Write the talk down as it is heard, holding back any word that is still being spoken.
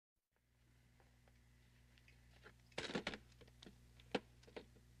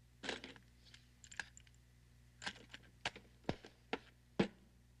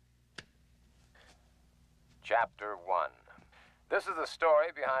Chapter 1. This is the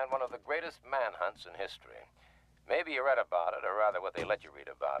story behind one of the greatest manhunts in history. Maybe you read about it, or rather what they let you read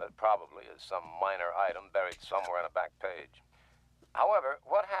about it, probably as some minor item buried somewhere on a back page. However,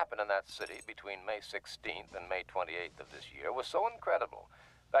 what happened in that city between May 16th and May 28th of this year was so incredible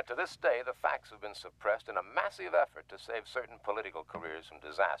that to this day the facts have been suppressed in a massive effort to save certain political careers from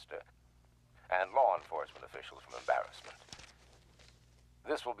disaster and law enforcement officials from embarrassment.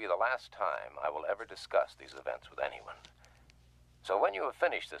 This will be the last time I will ever discuss these events with anyone. So when you have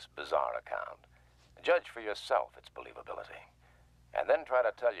finished this bizarre account, judge for yourself its believability, and then try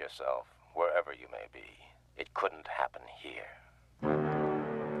to tell yourself, wherever you may be, it couldn't happen here.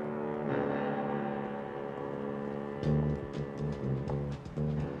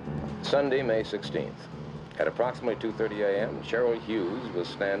 Sunday, May 16th. At approximately 2:30 a.m., Cheryl Hughes was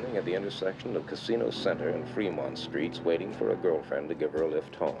standing at the intersection of Casino Center and Fremont Streets waiting for a girlfriend to give her a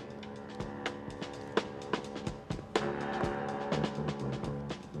lift home.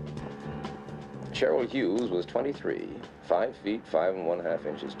 Cheryl Hughes was 23, 5 feet 5 1/2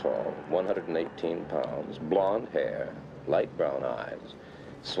 inches tall, 118 pounds, blonde hair, light brown eyes,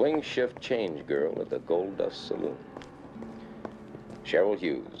 swing shift change girl at the Gold Dust Saloon. Cheryl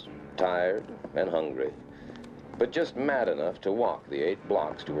Hughes, tired and hungry, but just mad enough to walk the 8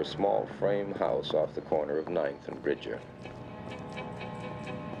 blocks to her small frame house off the corner of 9th and Bridger.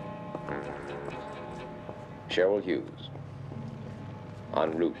 Cheryl Hughes,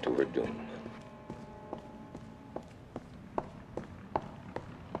 en route to her doom.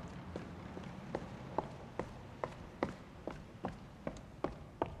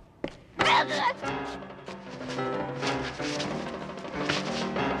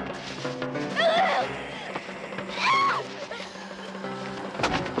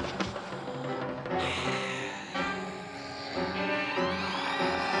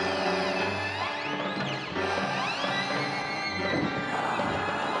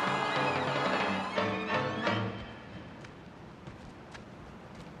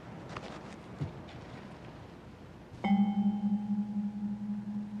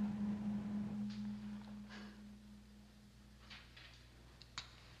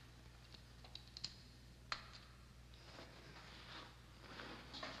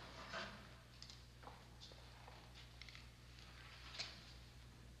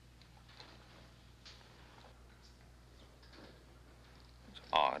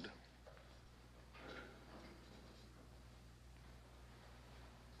 Odd.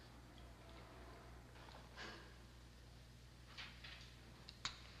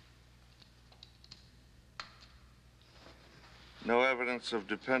 No evidence of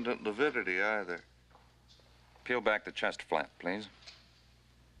dependent lividity either. Peel back the chest flap, please.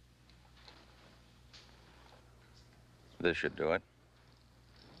 This should do it.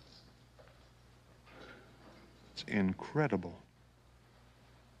 It's incredible.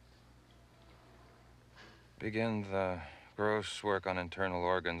 Begin the gross work on internal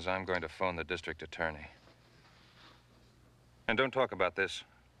organs. I'm going to phone the district attorney. And don't talk about this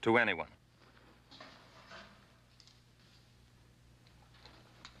to anyone.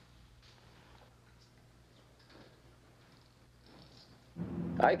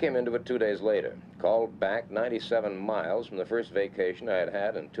 I came into it 2 days later, called back 97 miles from the first vacation I had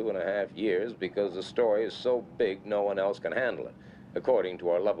had in 2.5 years because the story is so big no one else can handle it, according to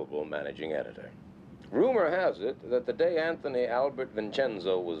our lovable managing editor. Rumor has it that the day Anthony Albert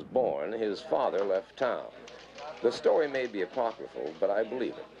Vincenzo was born, his father left town. The story may be apocryphal, but I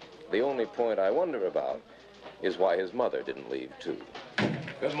believe it. The only point I wonder about is why his mother didn't leave, too.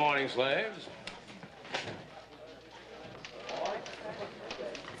 Good morning, slaves.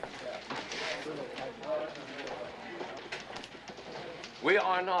 We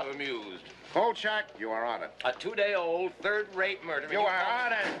are not amused. Kolchak, you are on it. A 2-day-old, third-rate murder. You are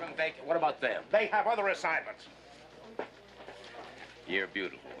on it. From what about them? They have other assignments. You're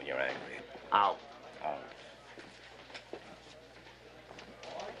beautiful when you're angry. Out. Out.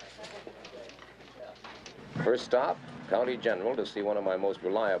 First stop, County General to see one of my most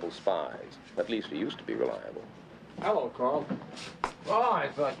reliable spies. At least he used to be reliable. Hello, Carl. Oh, I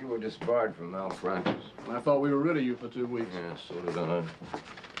thought you were disbarred from malpractice. I thought we were rid of you for 2 weeks. Yeah, so did I.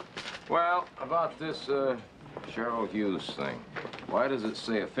 Well, about this, Cheryl Hughes thing. Why does it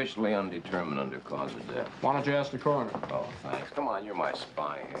say officially undetermined under cause of death? Why don't you ask the coroner? Oh, thanks. Come on, you're my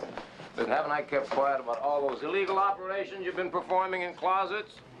spy here. But haven't I kept quiet about all those illegal operations you've been performing in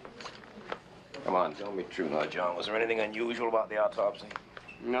closets? Come on, tell me true now, John. Was there anything unusual about the autopsy?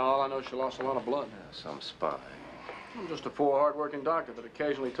 No, all I know is she lost a lot of blood. Yeah, some spy. I'm just a poor, hard-working doctor that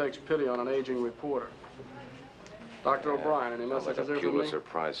occasionally takes pity on an aging reporter. Dr. O'Brien, any messages there for me? Pulitzer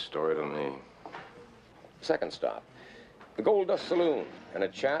Prize story to me. Second stop, the Gold Dust Saloon, and a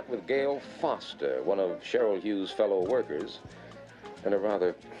chat with Gail Foster, one of Cheryl Hughes' fellow workers, and a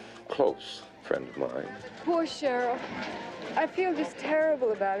rather close friend of mine. Poor Cheryl. I feel just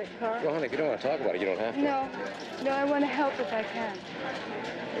terrible about it, Carl. Well, honey, if you don't want to talk about it, you don't have to. No, I want to help if I can.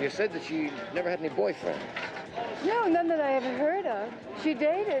 Well, you said that she never had any boyfriends. No, none that I ever heard of. She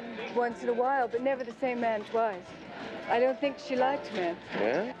dated once in a while, but never the same man twice. I don't think she liked men.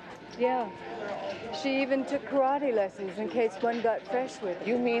 Yeah? Yeah. She even took karate lessons in case one got fresh with her.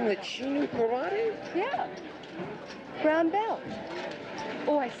 You mean that she knew karate? Yeah. Brown belt.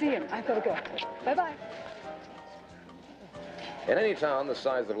 Oh, I see him. I've got to go. Bye-bye. In any town the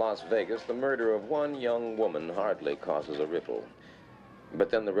size of Las Vegas, the murder of one young woman hardly causes a ripple. But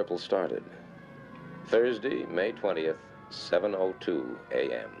then the ripple started. Thursday, May 20th, 7:02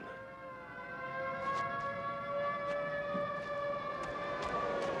 a.m.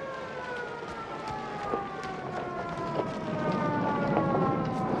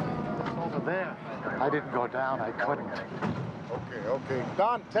 Over there. I didn't go down. I couldn't. Okay.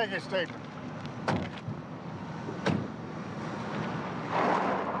 Don, take your statement.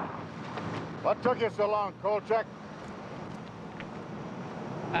 What took you so long, Kolchak?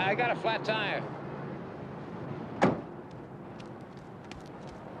 I got a flat tire.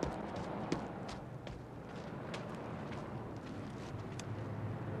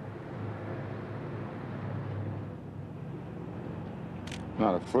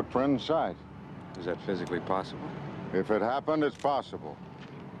 Not a footprint in sight. Is that physically possible? If it happened, it's possible.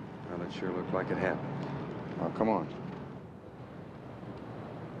 Well, it sure looked like it happened. Well, come on.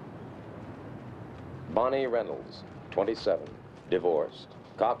 Bonnie Reynolds, 27, divorced,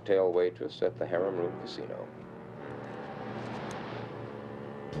 cocktail waitress at the Harem Room Casino.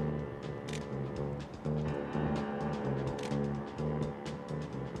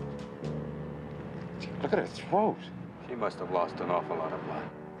 Look at her throat. She must have lost an awful lot of blood.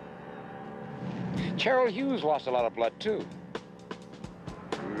 Cheryl Hughes lost a lot of blood, too.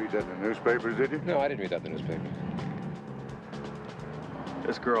 You read that in the newspapers, did you? No, I didn't read that in the newspaper.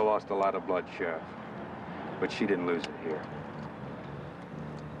 This girl lost a lot of blood, Sheriff. But she didn't lose it here.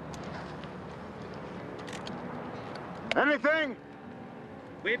 Anything?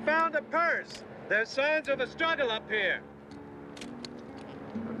 We found a purse. There's signs of a struggle up here.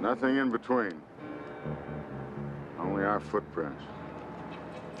 But nothing in between. Only our footprints.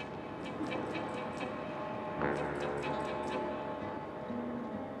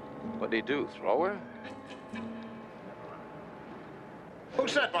 What'd he do, throw her? Who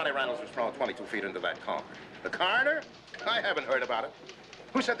said Bonnie Reynolds was thrown 22 feet into that car? The coroner? I haven't heard about it.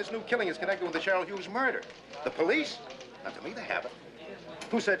 Who said this new killing is connected with the Cheryl Hughes murder? The police? Not to me, they haven't.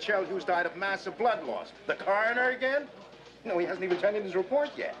 Who said Cheryl Hughes died of massive blood loss? The coroner again? No, he hasn't even turned in his report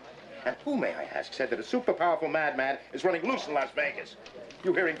yet. And who, may I ask, said that a super powerful madman is running loose in Las Vegas?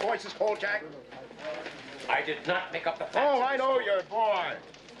 You hearing voices, Kolchak? I did not make up the facts. Oh, I know your boy.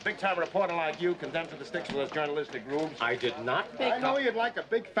 Big-time reporter like you condemned to the sticks for those journalistic grooves. I did not make I know you'd like a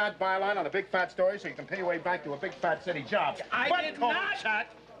big fat byline on a big fat story so you can pay your way back to a big fat city job. I did not. Kolchak,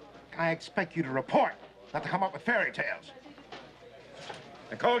 I expect you to report, not to come up with fairy tales.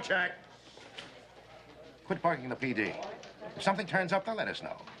 And Kolchak, quit barking the PD. If something turns up, they'll let us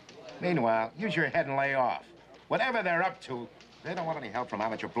know. Meanwhile, use your head and lay off. Whatever they're up to, they don't want any help from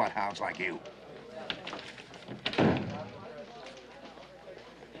amateur bloodhounds like you.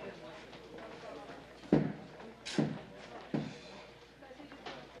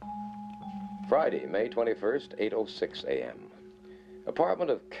 Friday, May 21st, 8:06 a.m.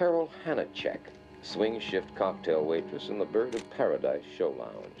 Apartment of Carol Hanachek, swing shift cocktail waitress in the Bird of Paradise show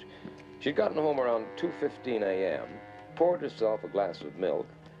lounge. She'd gotten home around 2:15 a.m., poured herself a glass of milk,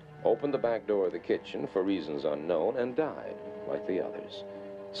 opened the back door of the kitchen for reasons unknown, and died like the others.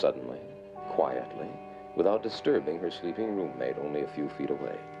 Suddenly, quietly, without disturbing her sleeping roommate only a few feet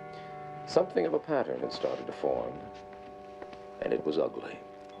away. Something of a pattern had started to form, and it was ugly.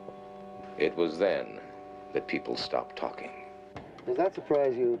 It was then that people stopped talking. Does that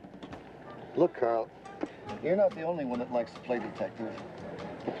surprise you? Look, Carl, you're not the only one that likes to play detective.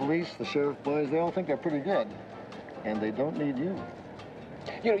 The police, the sheriff boys, they all think they're pretty good. And they don't need you.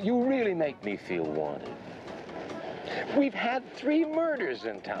 You know, you really make me feel wanted. We've had 3 murders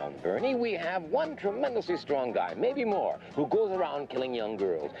in town, Bernie. We have one tremendously strong guy, maybe more, who goes around killing young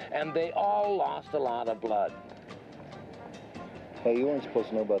girls. And they all lost a lot of blood. Hey, you weren't supposed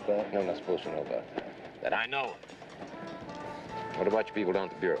to know about that. No, I'm not supposed to know about that. I know. What about you people down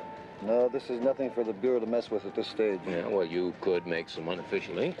at the Bureau? No, this is nothing for the Bureau to mess with at this stage. Yeah, well, you could make some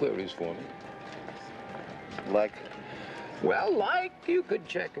unofficial inquiries for me. Like? Well, like, you could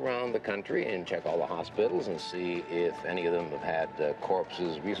check around the country and check all the hospitals and see if any of them have had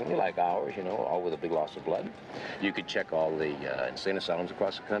corpses recently, like ours, you know, all with a big loss of blood. You could check all the insane asylums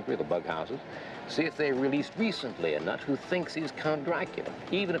across the country, the bug houses, see if they released recently a nut who thinks he's Count Dracula,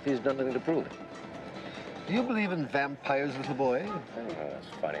 even if he's done nothing to prove it. Do you believe in vampires, little boy? Oh, that's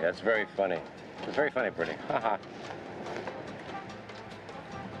funny. That's very funny. It's very funny, Pretty. Ha-ha.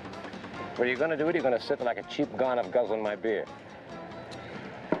 What are you going to do? You're going to sit like a cheap gonop guzzling my beer.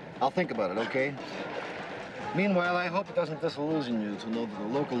 I'll think about it, okay? Meanwhile, I hope it doesn't disillusion you to know that the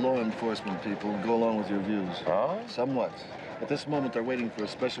local law enforcement people go along with your views. Oh? Somewhat. At this moment, they're waiting for a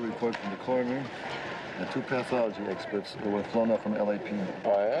special report from the coroner and 2 pathology experts who were flown up from LAP.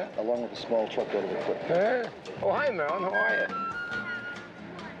 Oh, yeah? Along with a small truckload of equipment. Yeah. Oh, hi, Marilyn. How are you?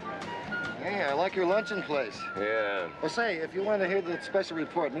 Hey, I like your luncheon place. Yeah. Well, say, if you want to hear the special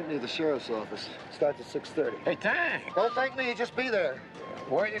report, meet me at the sheriff's office. Starts at 6:30. Hey, thanks. Don't thank me, just be there.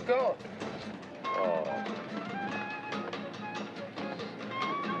 Where you go? Oh.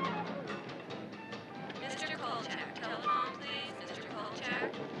 Mr. Kolchak, telephone, please. Mr.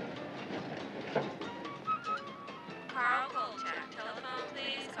 Kolchak. Carl Kolchak, telephone,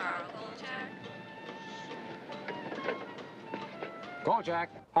 please. Carl Kolchak. Kolchak.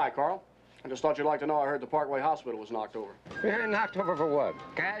 Hi, Carl. I just thought you'd like to know I heard the Parkway Hospital was knocked over. Yeah, knocked over for what?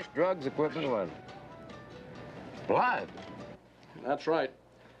 Cash, drugs, equipment, what? Blood. That's right.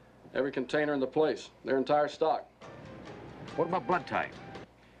 Every container in the place, their entire stock. What about blood type?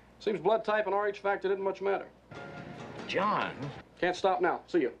 Seems blood type and RH factor didn't much matter. John. Can't stop now.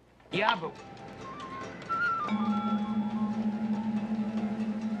 See you. Yeah, but...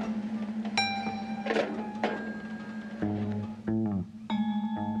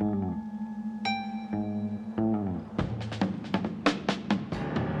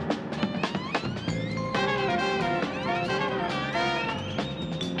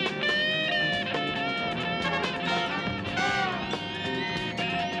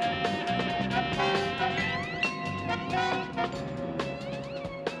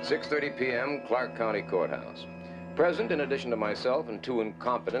 6:30 p.m., Clark County Courthouse. Present, in addition to myself and 2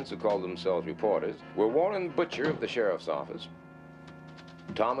 incompetents who called themselves reporters, were Warren Butcher of the Sheriff's Office,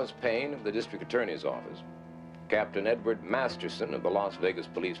 Thomas Payne of the District Attorney's Office, Captain Edward Masterson of the Las Vegas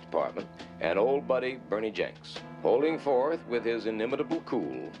Police Department, and old buddy Bernie Jenks, holding forth with his inimitable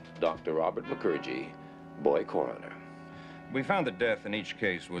cool, Dr. Robert McCurgy, boy coroner. We found that death in each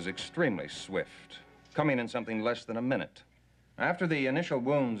case was extremely swift, coming in something less than a minute. After the initial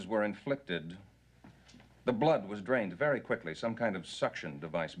wounds were inflicted, the blood was drained very quickly, some kind of suction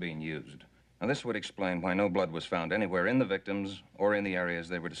device being used. Now, this would explain why no blood was found anywhere in the victims or in the areas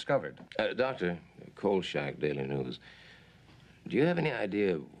they were discovered. Doctor, Kolchak, Daily News, do you have any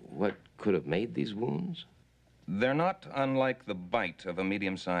idea what could have made these wounds? They're not unlike the bite of a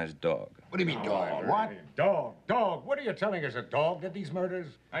medium-sized dog. What do you mean, dog? What? Dog. What are you telling us? A dog did these murders?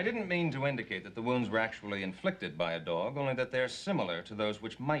 I didn't mean to indicate that the wounds were actually inflicted by a dog, only that they're similar to those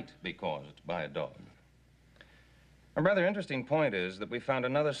which might be caused by a dog. A rather interesting point is that we found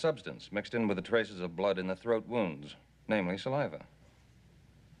another substance mixed in with the traces of blood in the throat wounds, namely saliva.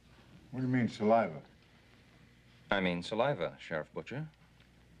 What do you mean, saliva? I mean saliva, Sheriff Butcher.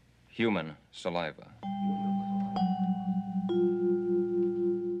 Human saliva.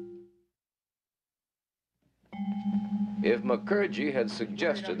 If McCurgy had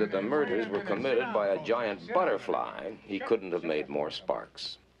suggested that the murders were committed by a giant butterfly, he couldn't have made more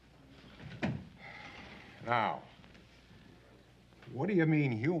sparks. Now, what do you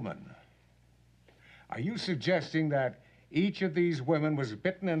mean human? Are you suggesting that each of these women was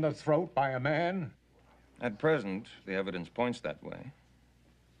bitten in the throat by a man? At present, the evidence points that way.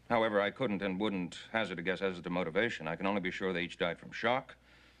 However, I couldn't and wouldn't hazard a guess as to motivation. I can only be sure they each died from shock,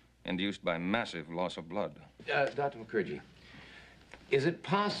 induced by massive loss of blood. Dr. McCurgy, is it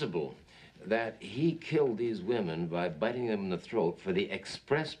possible that he killed these women by biting them in the throat for the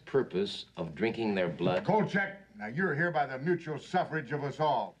express purpose of drinking their blood? Kolchak, now you're here by the mutual suffrage of us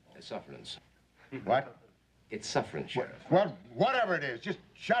all. Sufferance. What? It's sufferance, Sheriff. Well, whatever it is, just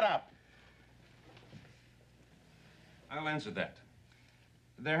shut up. I'll answer that.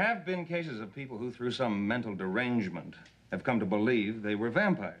 There have been cases of people who, through some mental derangement, have come to believe they were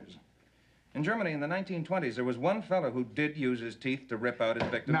vampires. In Germany in the 1920s, there was one fellow who did use his teeth to rip out his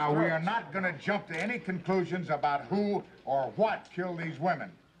victims' Now, we throats. are not going to jump to any conclusions about who or what killed these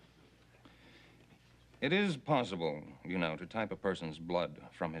women. It is possible, you know, to type a person's blood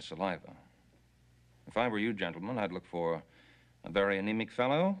from his saliva. If I were you, gentlemen, I'd look for a very anemic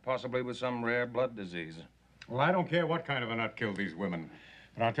fellow, possibly with some rare blood disease. Well, I don't care what kind of a nut killed these women.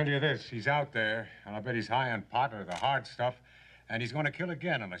 But I'll tell you this, he's out there, and I bet he's high on pot or the hard stuff, and he's going to kill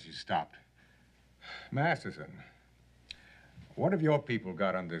again unless he's stopped. Masterson, what have your people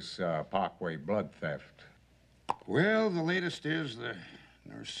got on this Parkway blood theft? Well, the latest is the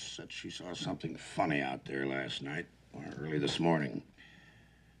nurse said she saw something funny out there last night, or early this morning.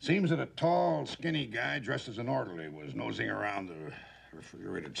 Seems that a tall, skinny guy dressed as an orderly was nosing around the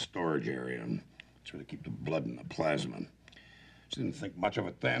refrigerated storage area. That's where they keep the blood and the plasma. She didn't think much of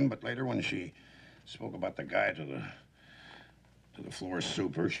it then, but later when she spoke about the guy to the floor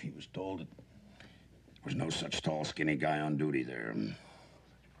super, she was told that there was no such tall, skinny guy on duty there.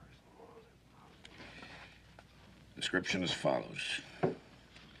 Description as follows.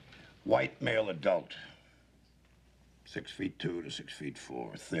 White male adult. 6'2" to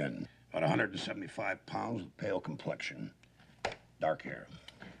 6'4", thin. About 175 pounds with pale complexion. Dark hair.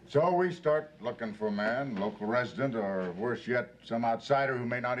 So we start looking for a man, local resident, or worse yet, some outsider who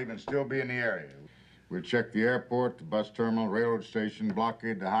may not even still be in the area. We'll check the airport, the bus terminal, railroad station,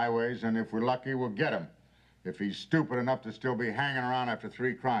 blockade the highways, and if we're lucky, we'll get him. If he's stupid enough to still be hanging around after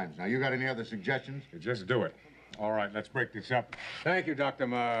 3 crimes. Now, you got any other suggestions? Just do it. All right, let's break this up. Thank you,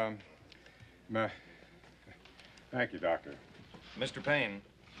 Dr. Thank you, Doctor. Mr. Payne,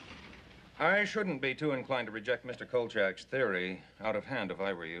 I shouldn't be too inclined to reject Mr. Kolchak's theory out of hand if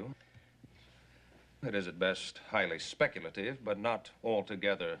I were you. It is at best highly speculative, but not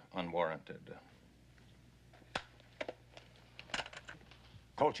altogether unwarranted.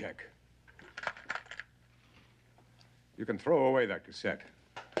 Kolchak. You can throw away that cassette.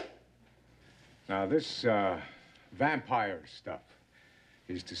 Now, this vampire stuff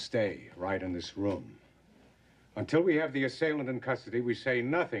is to stay right in this room. Until we have the assailant in custody, we say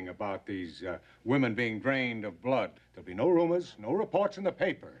nothing about these women being drained of blood. There'll be no rumors, no reports in the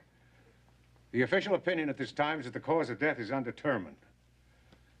paper. The official opinion at this time is that the cause of death is undetermined.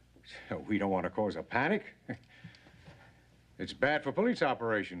 We don't want to cause a panic. It's bad for police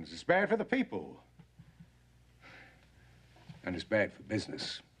operations. It's bad for the people. And it's bad for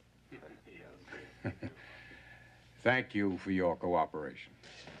business. Thank you for your cooperation.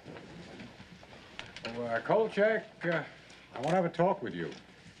 Kolchak, I want to have a talk with you.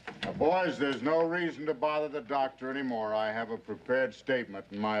 Now, boys, there's no reason to bother the doctor anymore. I have a prepared statement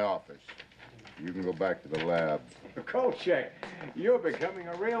in my office. You can go back to the lab. Kolchak, you're becoming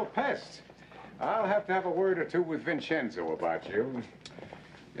a real pest. I'll have to have a word or two with Vincenzo about you.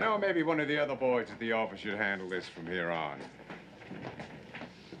 You know, maybe one of the other boys at the office should handle this from here on.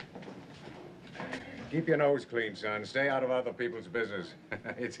 Keep your nose clean, son. Stay out of other people's business.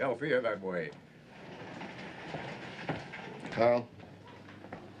 It's healthier that way. Carl,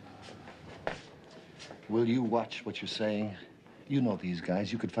 will you watch what you're saying? You know these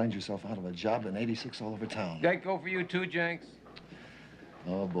guys. You could find yourself out of a job in 86 all over town. That go for you too, Jenks?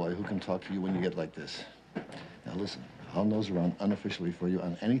 Oh, boy, who can talk to you when you get like this? Now, listen, I'll nose around unofficially for you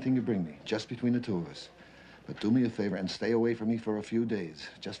on anything you bring me, just between the two of us. But do me a favor and stay away from me for a few days,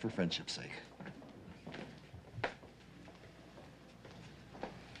 just for friendship's sake.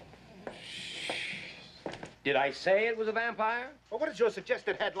 Did I say it was a vampire? Well, what does your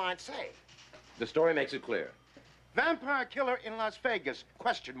suggested headline say? The story makes it clear. Vampire killer in Las Vegas,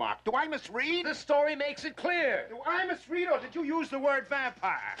 question mark. Do I misread? The story makes it clear. Do I misread, or did you use the word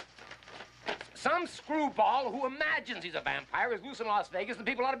vampire? Some screwball who imagines he's a vampire is loose in Las Vegas, and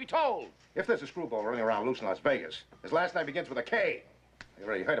people ought to be told. If there's a screwball running around loose in Las Vegas, his last name begins with a K. You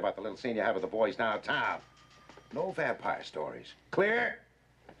already heard about the little scene you have with the boys downtown. No vampire stories. Clear?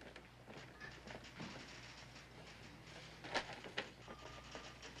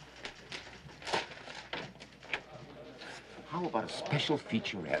 How about a special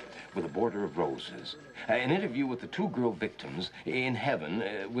featurette with a border of roses? An interview with the 2 girl victims in heaven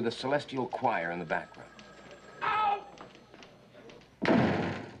with a celestial choir in the background. Ow!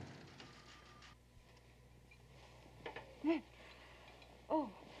 Oh,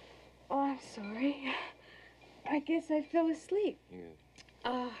 I'm sorry. I guess I fell asleep.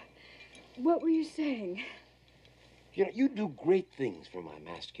 What were you saying? You know, you do great things for my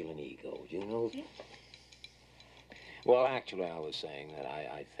masculine ego, you know? Yeah. Well, actually, I was saying that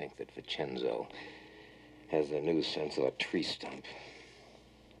I think that Vincenzo has a new sense of a tree stump.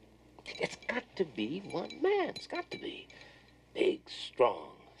 It's got to be one man. It's got to be. Big,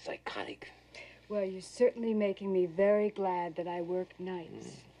 strong, psychotic. Well, you're certainly making me very glad that I work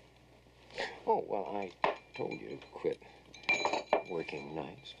nights. Oh, well, I told you to quit working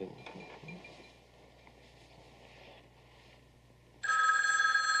nights, didn't I?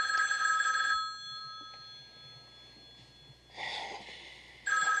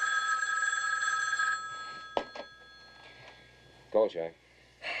 Kolchak.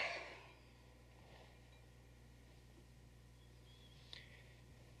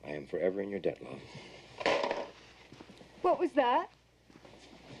 forever in your debt, love. What was that?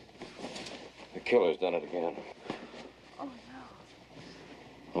 The killer's done it again. Oh, no.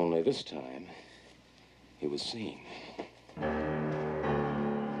 Only this time, he was seen.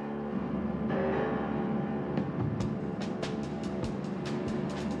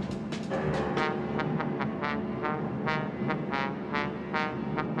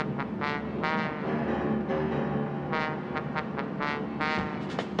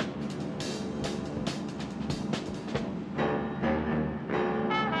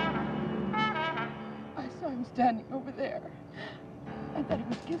 I saw him standing over there. I thought he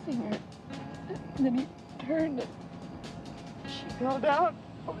was kissing her. And then he turned and she fell down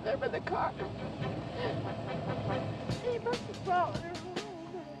over there by the car. He must have followed her home.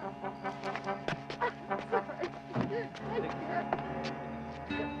 I'm sorry. I can't.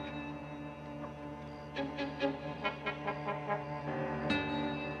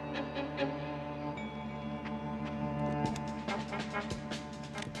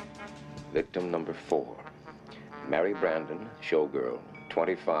 Victim number 4. Mary Brandon, showgirl,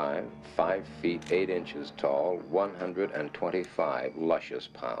 25, 5 feet 8 inches tall, 125 luscious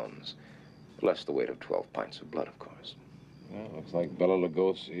pounds. Less the weight of 12 pints of blood, of course. Well, looks like Bella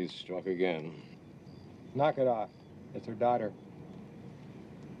Lugosi's struck again. Knock it off. It's her daughter.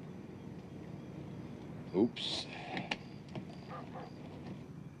 Oops.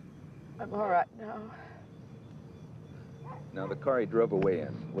 I'm all right now. Now, the car he drove away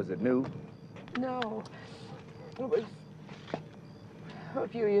in, was it new? No. It was a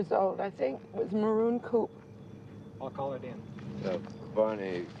few years old, I think. It was a maroon coupe. I'll call it in.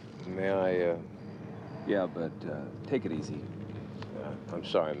 Barney, may I, Yeah, but take it easy. I'm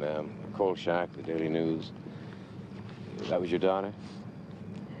sorry, ma'am. Kolchak, the Daily News. That was your daughter?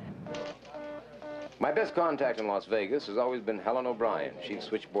 My best contact in Las Vegas has always been Helen O'Brien, chief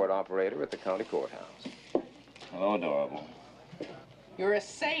switchboard operator at the county courthouse. Hello, adorable. You're a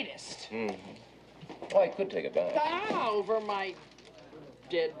sadist. Oh, I could take a bath. Over my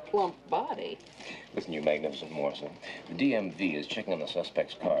dead, plump body. Listen, you magnificent morsel. The DMV is checking on the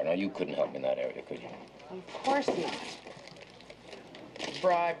suspect's car. Now, you couldn't help me in that area, could you? Of course not.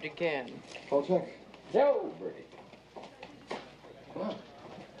 Bribed again. Kolchak? No, Bertie. Come on.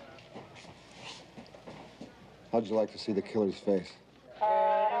 How'd you like to see the killer's face?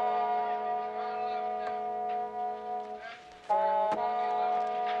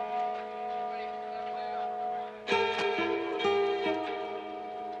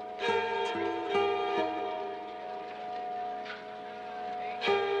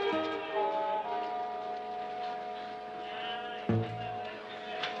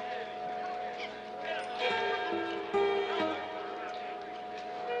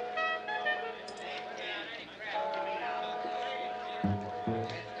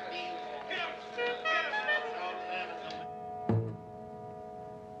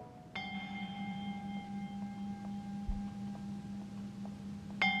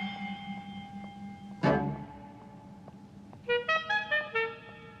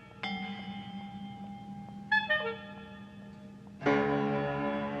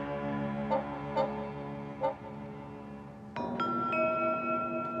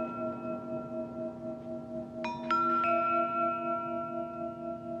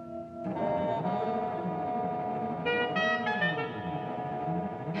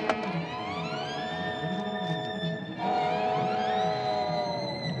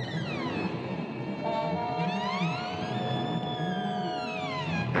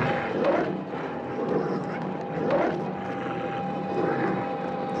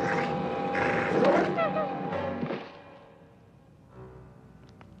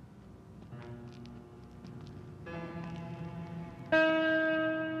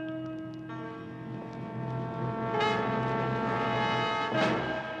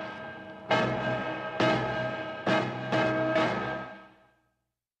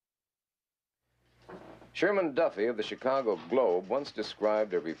 Sherman Duffy of the Chicago Globe once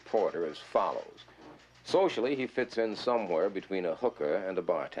described a reporter as follows. Socially, he fits in somewhere between a hooker and a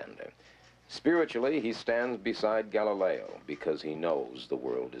bartender. Spiritually, he stands beside Galileo because he knows the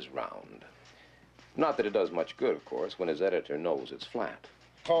world is round. Not that it does much good, of course, when his editor knows it's flat.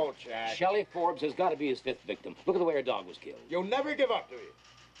 Kolchak. Shelley Forbes has got to be his 5th victim. Look at the way her dog was killed. You'll never give up, do you?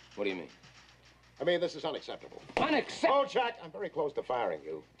 What do you mean? I mean, this is unacceptable. Unacceptable? Kolchak, I'm very close to firing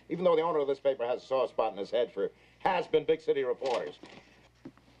you, even though the owner of this paper has a soft spot in his head for has-been big city reporters.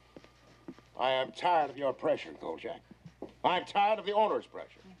 I am tired of your pressure, Kolchak. I'm tired of the owner's pressure.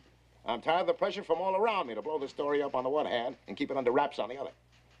 I'm tired of the pressure from all around me to blow the story up on the one hand and keep it under wraps on the other.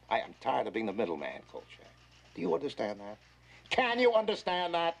 I am tired of being the middleman, Kolchak. Do you understand that? Can you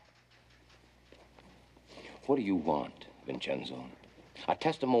understand that? What do you want, Vincenzo? A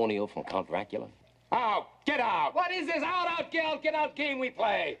testimonial from Count Dracula? Out! Get out! What is this get out game we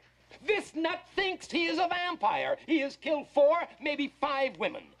play? This nut thinks he is a vampire. He has killed 4, maybe 5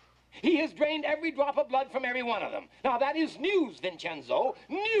 women. He has drained every drop of blood from every one of them. Now, that is news, Vincenzo.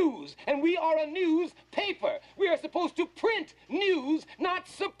 News. And we are a newspaper. We are supposed to print news, not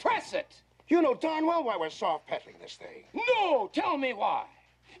suppress it. You know darn well why we're soft peddling this thing. No! Tell me why.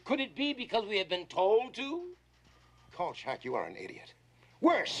 Could it be because we have been told to? Kolchak, you are an idiot.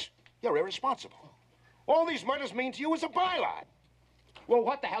 Worse, you're irresponsible. All these murders mean to you is a byline. Well,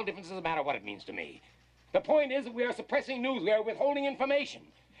 what the hell difference does it matter what it means to me? The point is that we are suppressing news. We are withholding information.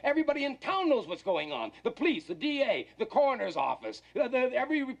 Everybody in town knows what's going on. The police, the DA, the coroner's office,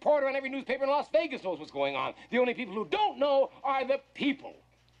 every reporter on every newspaper in Las Vegas knows what's going on. The only people who don't know are the people.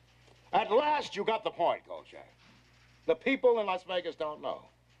 At last, you got the point, Kolchak. The people in Las Vegas don't know.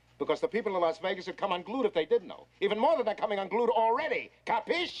 Because the people in Las Vegas would come unglued if they did know. Even more than they're coming unglued already.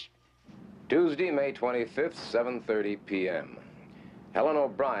 Capiche? Tuesday, May 25th, 7:30 p.m. Helen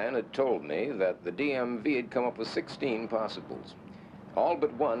O'Brien had told me that the DMV had come up with 16 possibles. All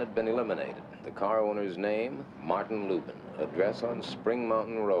but one had been eliminated. The car owner's name, Martin Lubin. Address on Spring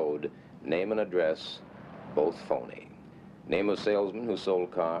Mountain Road. Name and address, both phony. Name of salesman who sold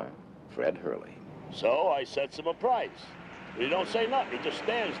car, Fred Hurley. So I sets him a price. He don't say nothing. He just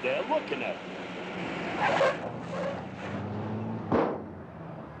stands there looking at me.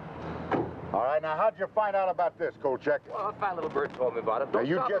 All right, now, how'd you find out about this, Kolchak? Well, a fine little bird told me about it. Don't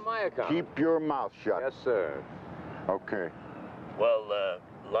you stop just on my account. keep your mouth shut. Yes, sir. Okay. Well,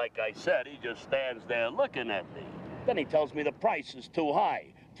 like I said, he just stands there looking at me. Then he tells me the price is too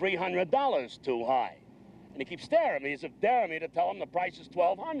high. $300 too high. And he keeps staring at me as if daring me to tell him the price is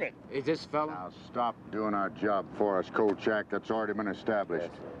 $1,200. Is this fella? Now, stop doing our job for us, Kolchak. That's already been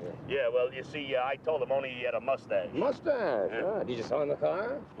established. Yes, Yeah, well, you see, I told him only he had a mustache. Mustache? Yeah. Did you sell him the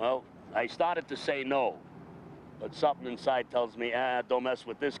car? Well, I started to say no. But something inside tells me, don't mess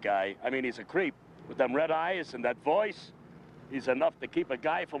with this guy. I mean, he's a creep. With them red eyes and that voice, he's enough to keep a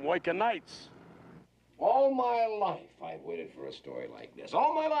guy from working nights. All my life, I've waited for a story like this.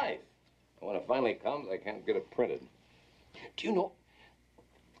 All my life. And when it finally comes, I can't get it printed. Do you know,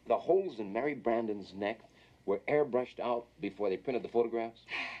 the holes in Mary Brandon's neck were airbrushed out before they printed the photographs?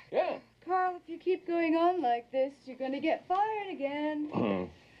 Yeah. Carl, if you keep going on like this, you're going to get fired again.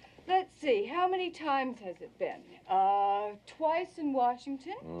 Let's see, how many times has it been? Twice in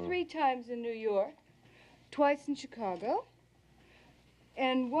Washington, 3 times in New York, twice in Chicago,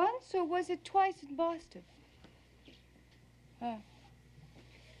 and once, or was it twice in Boston? Huh.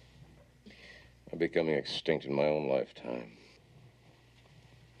 I'm becoming extinct in my own lifetime.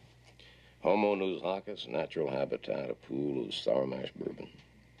 Homo nous hocus, natural habitat, a pool of sour mash bourbon.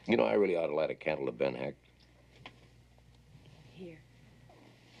 You know, I really ought to light a candle to Ben Heck. Here.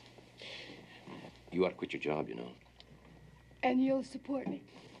 You ought to quit your job, you know. And you'll support me?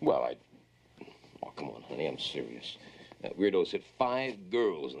 Well, oh, come on, honey, I'm serious. That weirdo's hit 5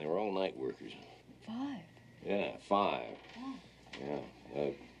 girls, and they were all night workers. 5? Yeah, 5. Oh. Yeah,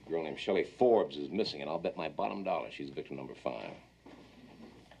 a girl named Shelley Forbes is missing, and I'll bet my bottom dollar she's victim number 5.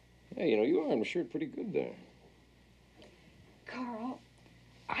 Hey, you know, you ironed the shirt pretty good there. Carl,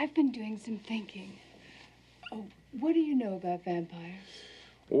 I've been doing some thinking. Oh, what do you know about vampires?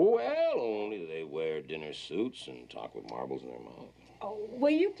 Well, only they wear dinner suits and talk with marbles in their mouth. Oh, will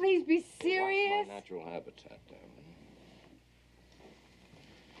you please be serious? Watch my natural habitat,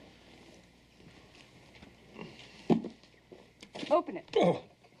 darling. Open it. Oh.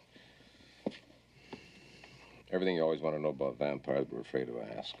 Everything you always want to know about vampires, we're afraid to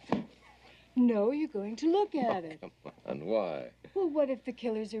ask. No, you're going to look at it. And why? Well, what if the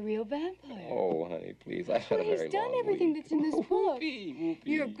killer's a real vampire? Oh, honey, please. I've had a very He's done long everything week. that's in this book. Whoopee.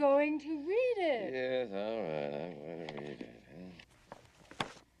 You're going to read it. Yes, all right. I'm going to read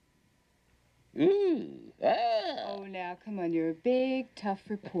it. Ooh. Ah. Oh, now, come on. You're a big, tough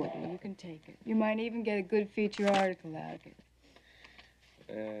reporter. You can take it. You might even get a good feature article out of it.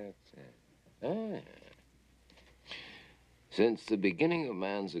 That's it. Ah. Since the beginning of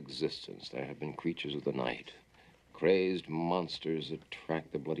man's existence, there have been creatures of the night. Crazed monsters that track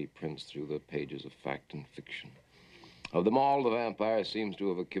the bloody prints through the pages of fact and fiction. Of them all, the vampire seems to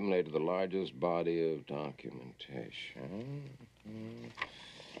have accumulated the largest body of documentation.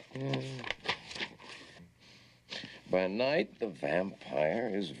 Yeah. By night, the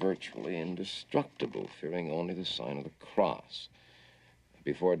vampire is virtually indestructible, fearing only the sign of the cross.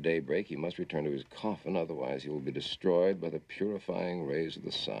 Before daybreak, he must return to his coffin, otherwise he will be destroyed by the purifying rays of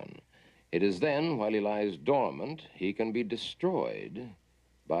the sun. It is then, while he lies dormant, he can be destroyed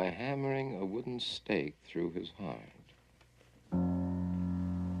by hammering a wooden stake through his heart.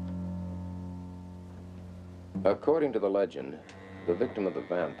 According to the legend, the victim of the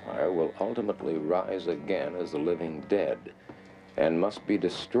vampire will ultimately rise again as the living dead and must be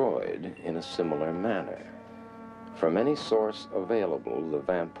destroyed in a similar manner. From any source available, the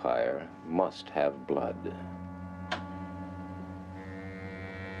vampire must have blood.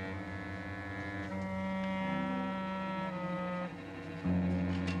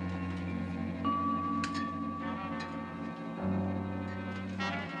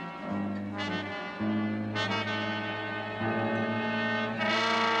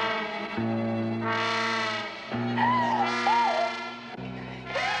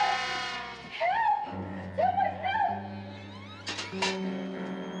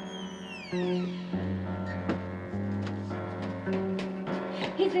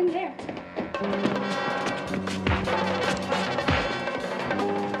 He's in there.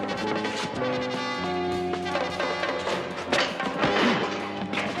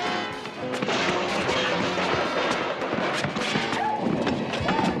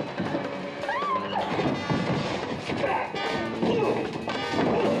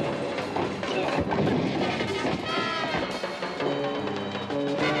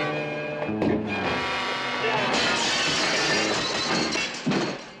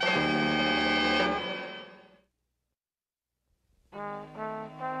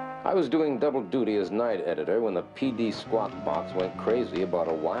 I was doing double duty as night editor when the PD squawk box went crazy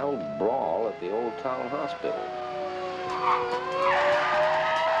about a wild brawl at the Old Town Hospital.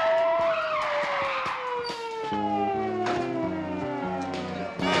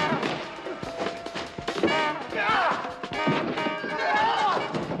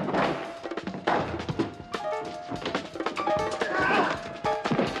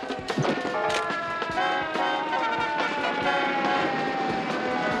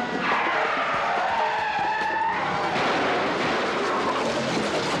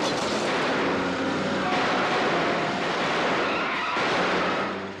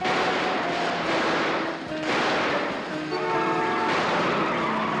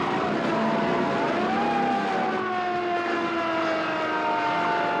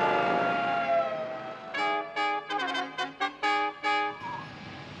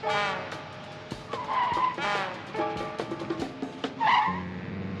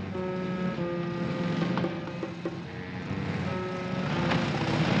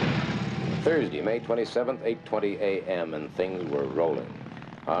 Thursday, May 27th, 8:20 a.m., and things were rolling.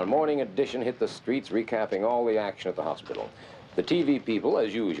 Our morning edition hit the streets, recapping all the action at the hospital. The TV people,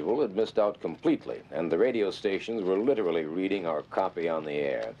 as usual, had missed out completely, and the radio stations were literally reading our copy on the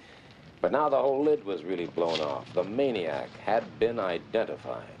air. But now the whole lid was really blown off. The maniac had been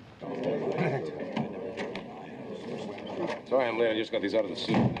identified. Sorry I'm late. I just got these out of the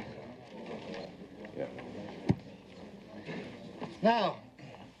suit. Yeah. Now,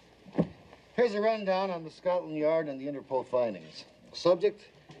 here's a rundown on the Scotland Yard and the Interpol findings. Subject,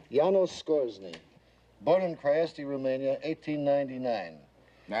 Janos Skorzny. Born in Craiesti, Romania, 1899.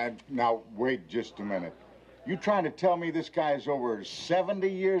 Now, wait just a minute. You trying to tell me this guy's over 70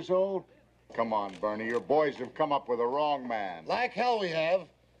 years old? Come on, Bernie, your boys have come up with a wrong man. Like hell we have.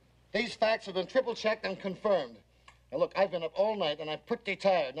 These facts have been triple-checked and confirmed. Now, look, I've been up all night, and I'm pretty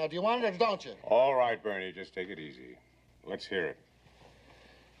tired. Now, do you want it or don't you? All right, Bernie, just take it easy. Let's hear it.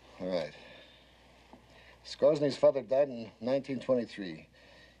 All right. Skorzny's father died in 1923.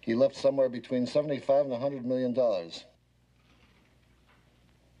 He left somewhere between $75 and $100 million.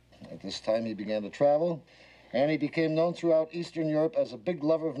 At this time, he began to travel, and he became known throughout Eastern Europe as a big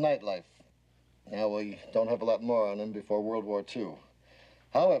lover of nightlife. Now, we don't have a lot more on him before World War II.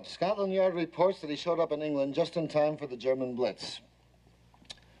 However, Scotland Yard reports that he showed up in England just in time for the German Blitz.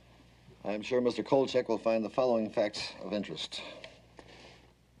 I'm sure Mr. Kolchak will find the following facts of interest.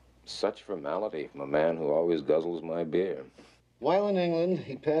 Such formality from a man who always guzzles my beer. While in England,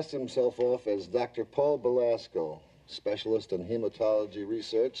 he passed himself off as Dr. Paul Belasco, specialist in hematology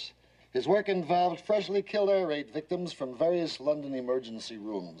research. His work involved freshly killed air raid victims from various London emergency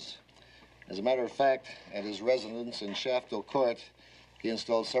rooms. As a matter of fact, at his residence in Shafto Court, he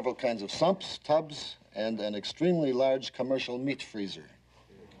installed several kinds of sumps, tubs, and an extremely large commercial meat freezer.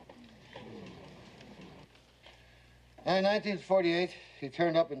 In 1948, he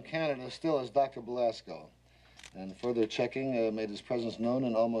turned up in Canada still as Dr. Belasco, and further checking made his presence known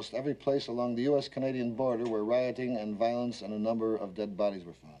in almost every place along the U.S.-Canadian border where rioting and violence and a number of dead bodies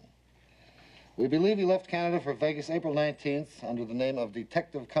were found. We believe he left Canada for Vegas April 19th under the name of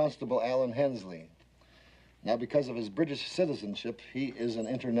Detective Constable Alan Hensley. Now, because of his British citizenship, he is an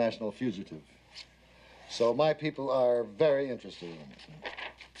international fugitive. So my people are very interested in him.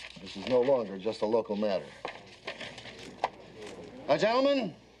 This is no longer just a local matter. Now,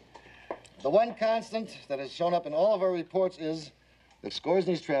 gentlemen, the one constant that has shown up in all of our reports is that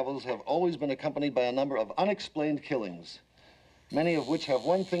Scoresny's travels have always been accompanied by a number of unexplained killings, many of which have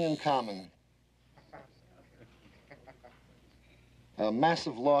one thing in common: a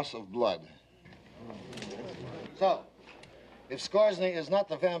massive loss of blood. So, if Scoresny is not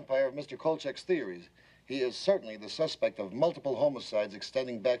the vampire of Mr. Kolchak's theories, he is certainly the suspect of multiple homicides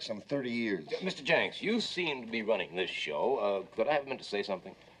extending back some 30 years. Mr. Jenks, you seem to be running this show. Could I have a minute to say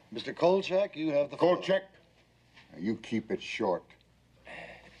something? Mr. Kolchak, you have the Kolchak? You keep it short.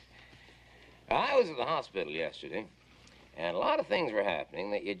 I was at the hospital yesterday, and a lot of things were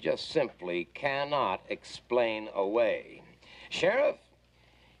happening that you just simply cannot explain away. Sheriff,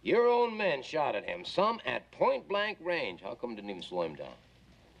 your own men shot at him, some at point-blank range. How come it didn't even slow him down?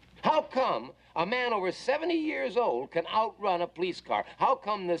 How come a man over 70 years old can outrun a police car? How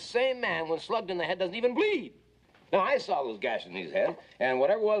come the same man, when slugged in the head, doesn't even bleed? Now, I saw those gashes in his head, and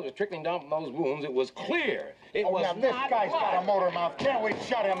whatever was trickling down from those wounds, it was clear. It was now, this not guy's blood. got a motor mouth. Can't we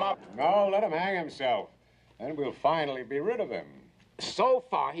shut him up? No, let him hang himself. Then we'll finally be rid of him. So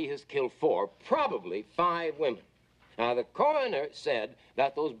far, he has killed 4, probably 5 women. Now, the coroner said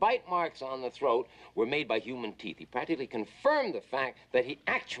that those bite marks on the throat were made by human teeth. He practically confirmed the fact that he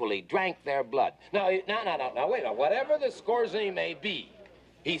actually drank their blood. Now, wait a minute. Whatever the Scoresny may be,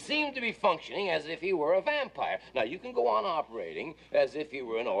 he seemed to be functioning as if he were a vampire. Now, you can go on operating as if he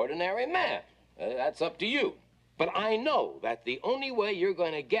were an ordinary man. That's up to you. But I know that the only way you're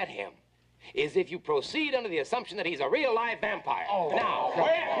going to get him is if you proceed under the assumption that he's a real live vampire. Now,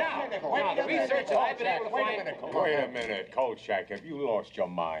 the research that I've been able to find... Wait a minute, Kolchak. Have you lost your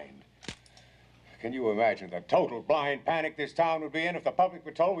mind? Can you imagine the total blind panic this town would be in if the public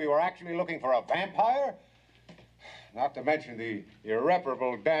were told we were actually looking for a vampire? Not to mention the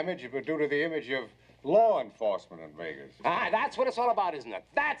irreparable damage it would do to the image of law enforcement in Vegas. That's what it's all about, isn't it?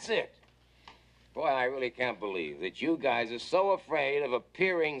 That's it. Boy, I really can't believe that you guys are so afraid of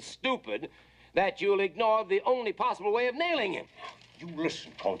appearing stupid that you'll ignore the only possible way of nailing him. You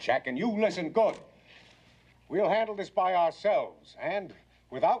listen, Kolchak, and you listen good. We'll handle this by ourselves, and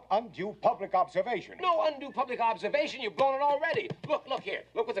without undue public observation. No undue public observation. You've blown it already. Look here.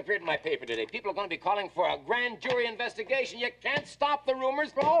 Look what's appeared in my paper today. People are going to be calling for a grand jury investigation. You can't stop the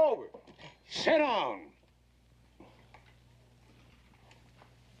rumors from all over. Sit down.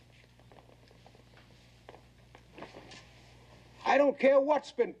 I don't care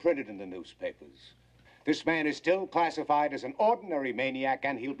what's been printed in the newspapers. This man is still classified as an ordinary maniac,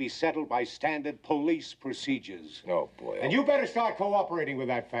 and he'll be settled by standard police procedures. Oh, boy. And you better start cooperating with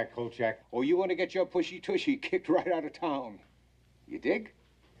that fact, Kolchak, or you want to get your pushy-tushy kicked right out of town. You dig?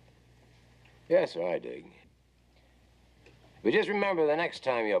 Yes, sir, I dig. But just remember, the next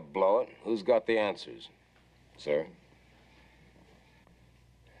time you blow it, who's got the answers, sir?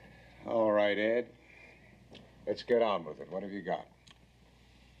 All right, Ed. Let's get on with it. What have you got?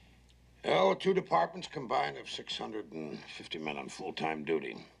 Well, 2 departments combined have 650 men on full-time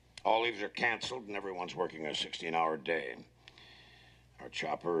duty. All leaves are canceled, and everyone's working a 16-hour day. Our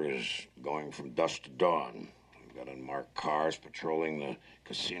chopper is going from dusk to dawn. We've got unmarked cars patrolling the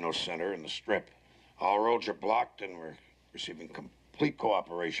casino center and the strip. All roads are blocked, and we're receiving complete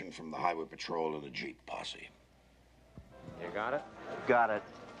cooperation from the highway patrol and the Jeep posse. You got it? Got it.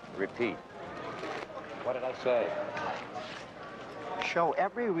 Repeat. What did I say? Show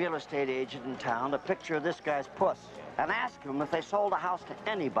every real estate agent in town a picture of this guy's puss and ask him if they sold a house to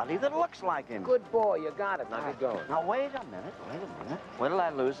anybody that looks like him. Good boy, you got it. Now get going. Now, wait a minute. When did I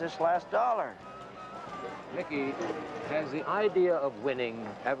lose this last dollar? Mickey, has the idea of winning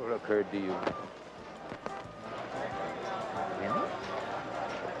ever occurred to you? Really?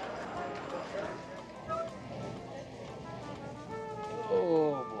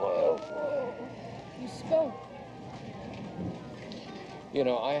 Oh, boy. You spoke. You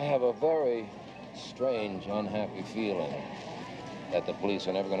know, I have a very strange, unhappy feeling that the police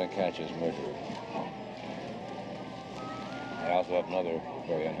are never going to catch his murderer. I also have another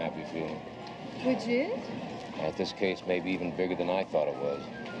very unhappy feeling. Which is? That this case may be even bigger than I thought it was.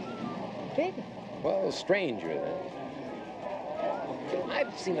 Bigger? Well, stranger than.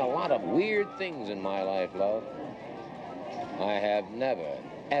 I've seen a lot of weird things in my life, love. I have never,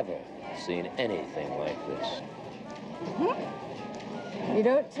 ever seen anything like this. You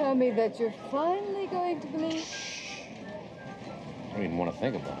don't tell me that you're finally going to believe? I don't even want to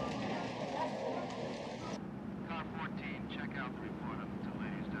think about it. Car 14, check out the report of the 2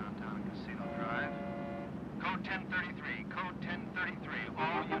 ladies downtown Casino Drive. Code Code 1033, code 1033,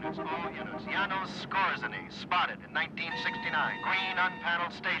 all units, all units. Janos Skorzeny, spotted in 1969. Green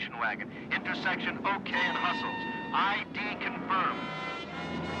unpaneled station wagon, intersection OK and Hustles. ID confirmed.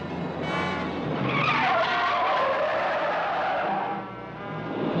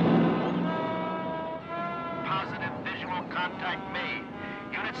 Positive visual contact made.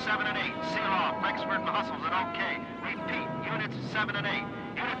 Units 7 and 8, seal off, Rexford and Hustles at OK. Repeat, units 7 and 8.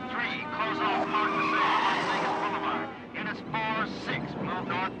 Unit 3, close off Park Paseo, Las Vegas Boulevard. Units 4, 6, move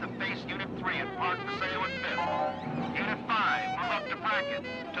north to base Unit 3 at Park Paseo and 5th. Unit 5, move up to Bracken.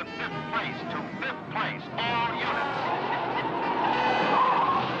 To 5th place, to 5th place, all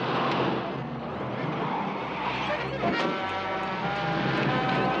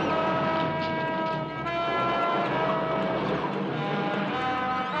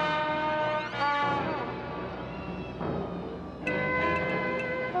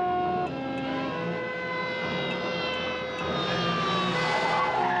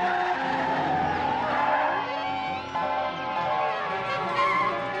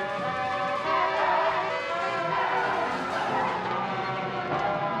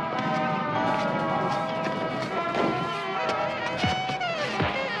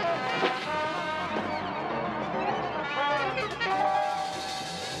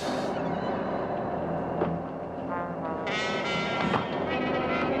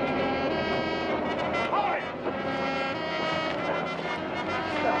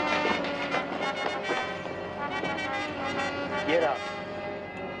Get up.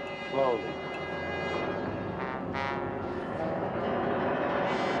 Slowly.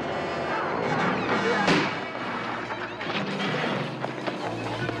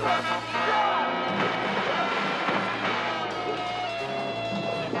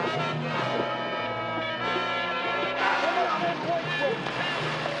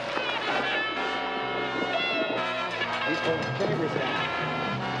 He's putting the chambers down.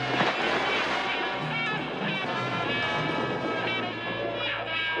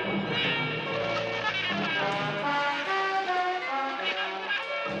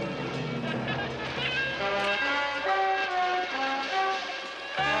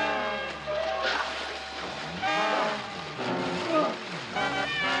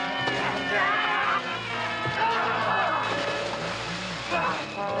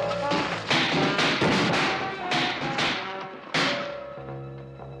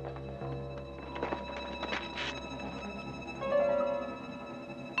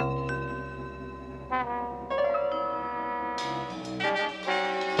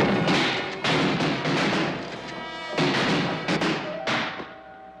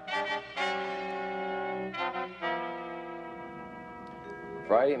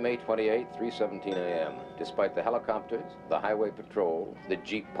 Friday, May 28, 3:17 a.m. Despite the helicopters, the highway patrol, the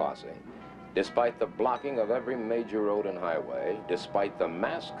Jeep posse, despite the blocking of every major road and highway, despite the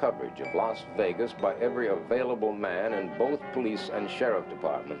mass coverage of Las Vegas by every available man in both police and sheriff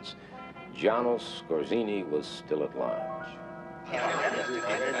departments, Janos Skorzeny was still at large.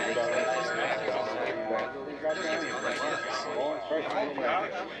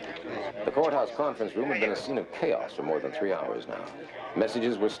 The courthouse conference room had been a scene of chaos for more than 3 hours now.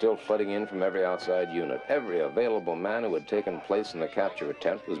 Messages were still flooding in from every outside unit. Every available man who had taken place in the capture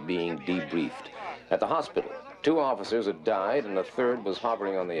attempt was being debriefed. At the hospital, 2 officers had died and a third was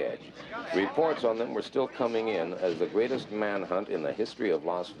hovering on the edge. Reports on them were still coming in as the greatest manhunt in the history of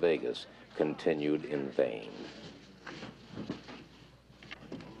Las Vegas continued in vain.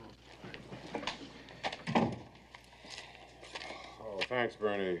 Oh, thanks,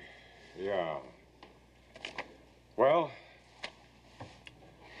 Bernie. Yeah. Well,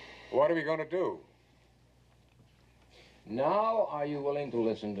 what are we going to do? Now, are you willing to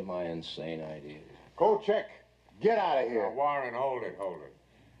listen to my insane ideas? Kolchak, get out of here. Now, Warren, hold it, hold it.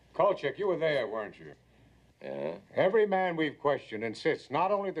 Kolchak, you were there, weren't you? Yeah? Every man we've questioned insists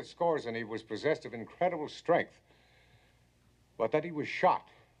not only that Skorzeny was possessed of incredible strength, but that he was shot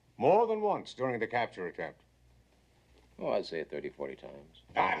more than once during the capture attempt. Oh, I'd say it 30, 40 times.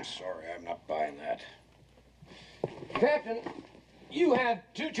 I'm sorry, I'm not buying that. Captain, you have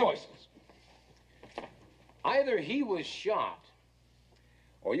 2 choices. Either he was shot,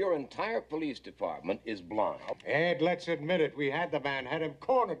 or your entire police department is blind. Ed, let's admit it. We had the man, had him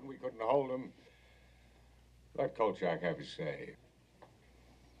cornered, and we couldn't hold him. Let Kolchak have his say.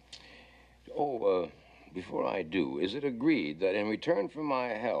 Oh, before I do, is it agreed that in return for my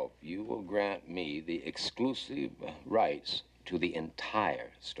help, you will grant me the exclusive rights to the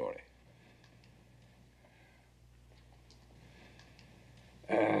entire story?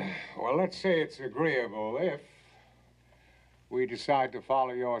 Well, let's say it's agreeable if we decide to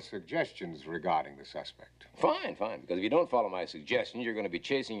follow your suggestions regarding the suspect? Fine, fine, because if you don't follow my suggestions, you're going to be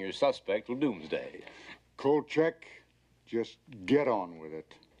chasing your suspect till doomsday. Kolchak, just get on with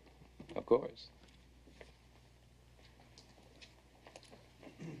it. Of course.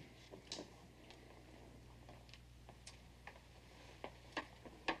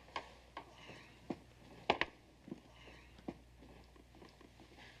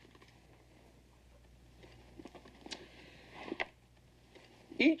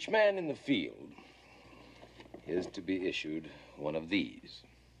 Each man in the field is to be issued one of these,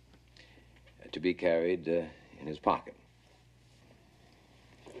 to be carried in his pocket.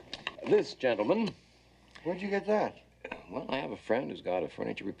 This gentleman... Where'd you get that? Well, I have a friend who's got a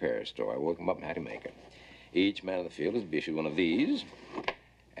furniture repair store. I woke him up and had him make it. Each man in the field is to be issued one of these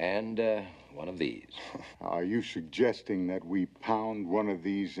and one of these. Are you suggesting that we pound one of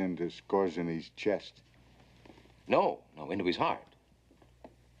these into Skorzeny's chest? No, into his heart.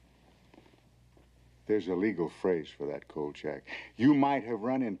 There's a legal phrase for that, Kolchak. You might have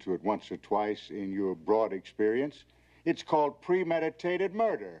run into it once or twice in your broad experience. It's called premeditated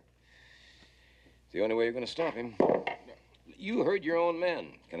murder. It's the only way you're going to stop him. You heard your own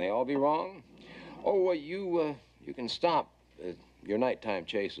men. Can they all be wrong? Oh, you can stop your nighttime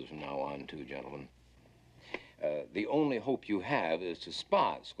chases from now on, too, gentlemen. The only hope you have is to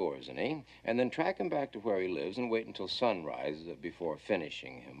spot Skorzeny and then track him back to where he lives and wait until sunrise before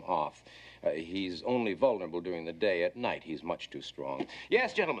finishing him off. He's only vulnerable during the day. At night, he's much too strong.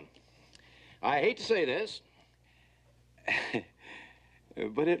 Yes, gentlemen, I hate to say this,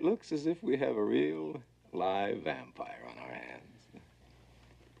 but it looks as if we have a real live vampire on our hands.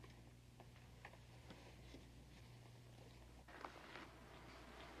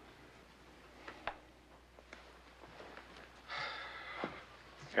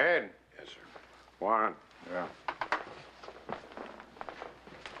 Ed. Yes, sir. Warren. Yeah.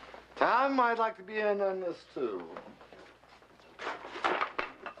 Tom, I'd like to be in on this, too.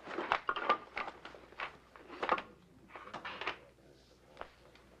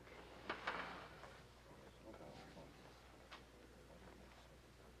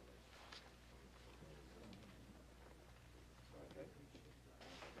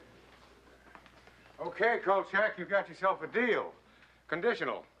 Okay, Kolchak, you've got yourself a deal.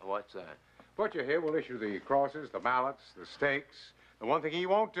 Conditional. What's that? Put you here, we'll issue the crosses, the mallets, the stakes. The one thing he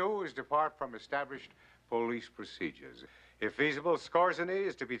won't do is depart from established police procedures. If feasible, Skorzeny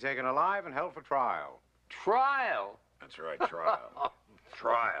is to be taken alive and held for trial. Trial? That's right, trial.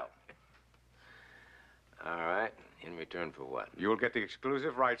 Trial. All right. In return for what? You'll get the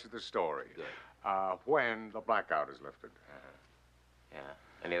exclusive rights of the story. Good. When the blackout is lifted. Yeah.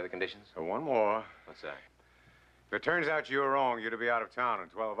 Any other conditions? One more. What's that? If it turns out you're wrong, you're to be out of town in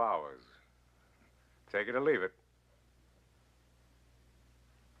 12 hours. Take it or leave it.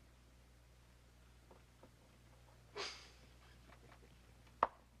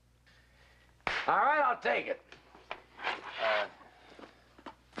 All right, I'll take it.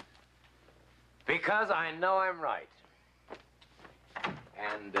 Because I know I'm right.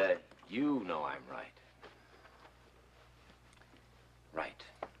 And you know I'm right. Right.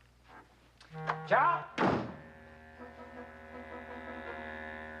 Ciao.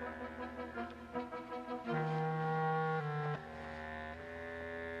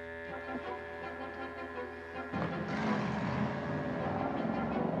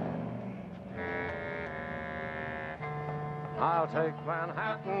 I'll take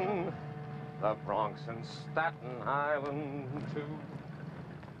Manhattan, the Bronx and Staten Island, too.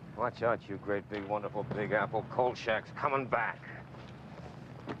 Watch out, you great, big, wonderful Big Apple. Kolchak's coming back.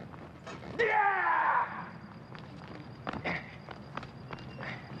 Yeah!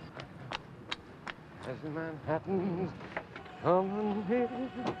 There's Manhattan's coming here.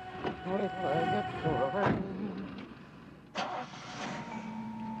 Wait till I get to Rhine.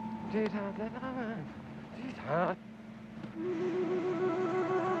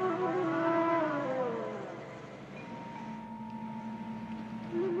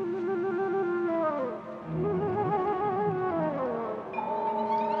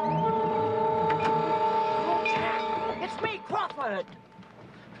 It's me, Crawford.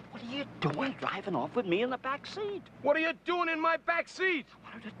 What are you doing driving off with me in the back seat? What are you doing in my back seat?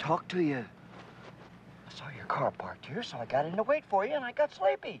 I wanted to talk to you. I saw your car parked here, so I got in to wait for you, and I got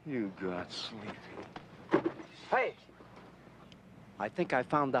sleepy. You got sleepy. Hey, I think I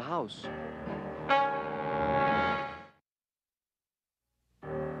found the house.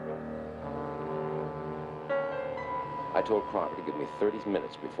 I told Crocker to give me 30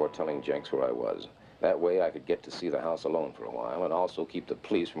 minutes before telling Jenks where I was. That way I could get to see the house alone for a while and also keep the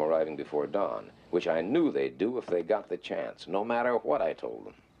police from arriving before dawn, which I knew they'd do if they got the chance, no matter what I told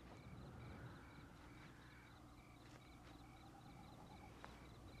them.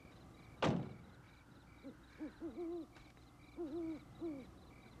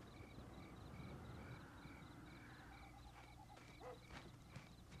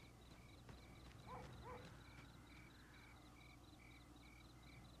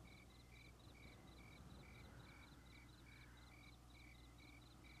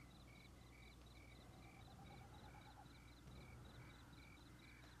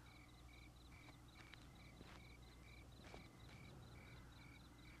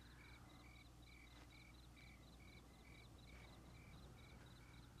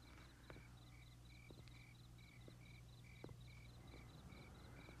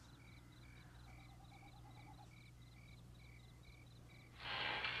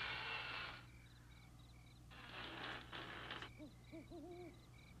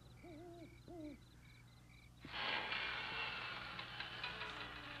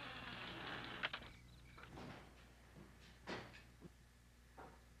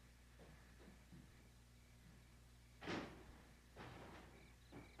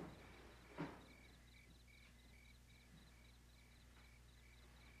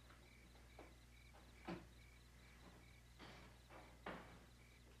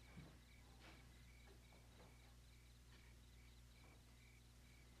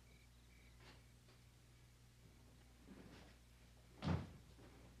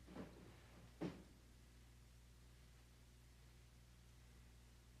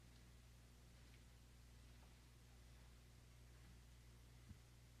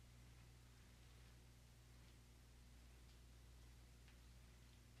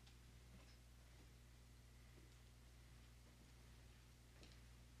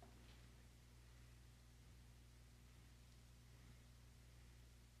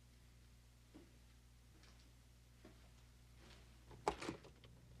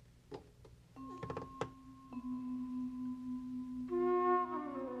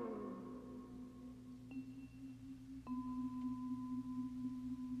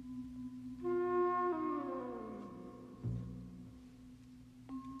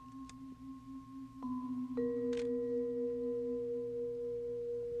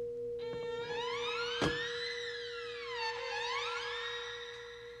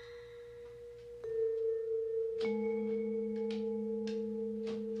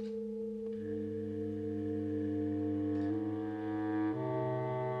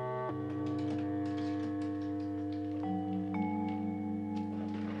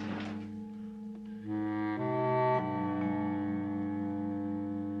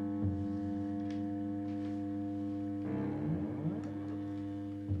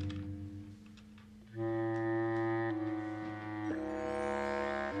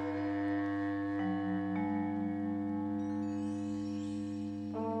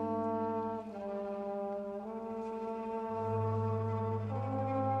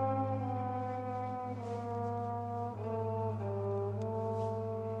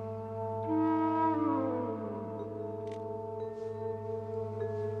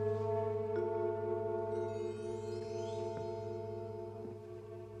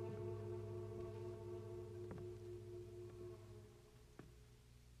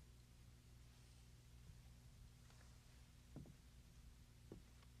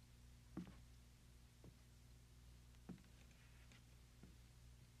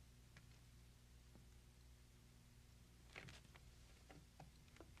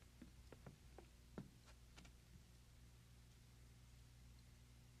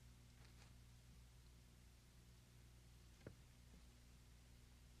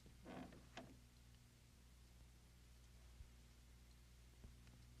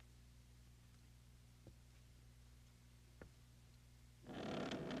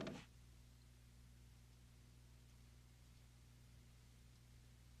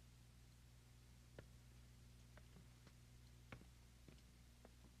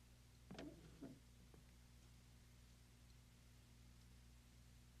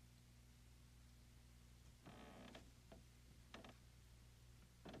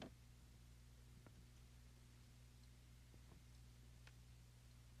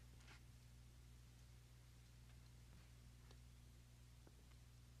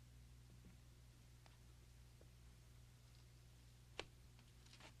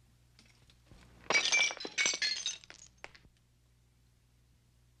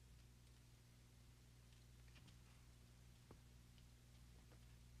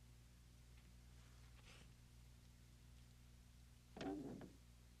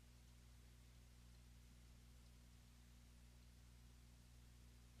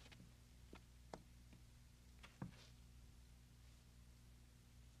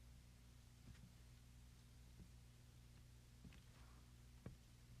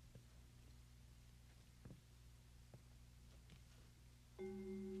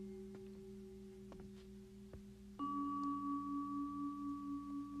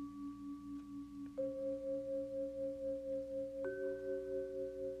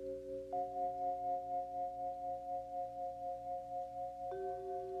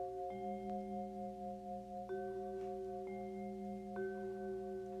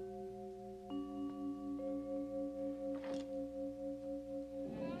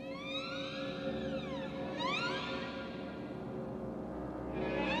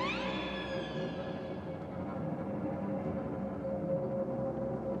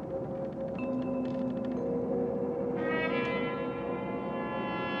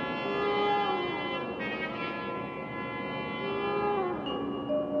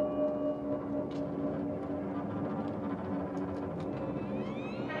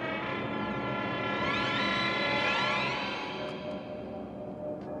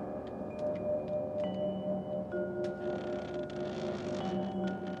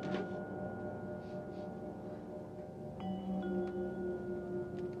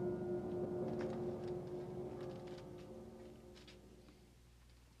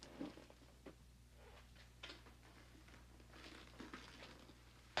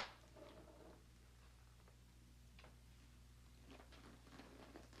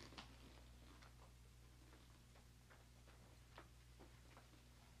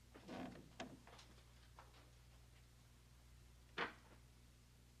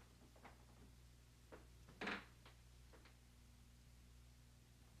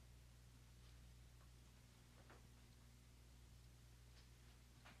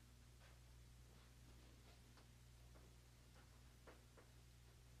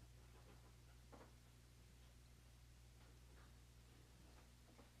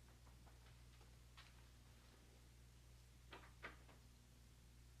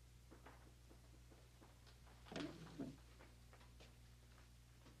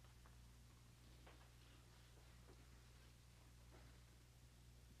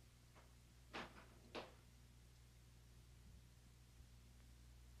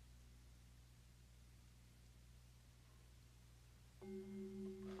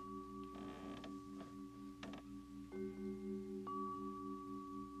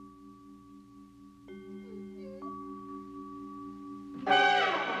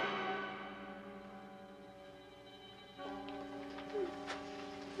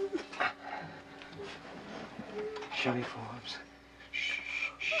 Cuneiforms. Shh,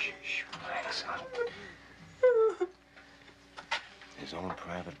 shh, shh, relax, son. His own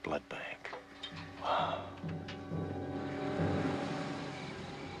private blood bank. Wow.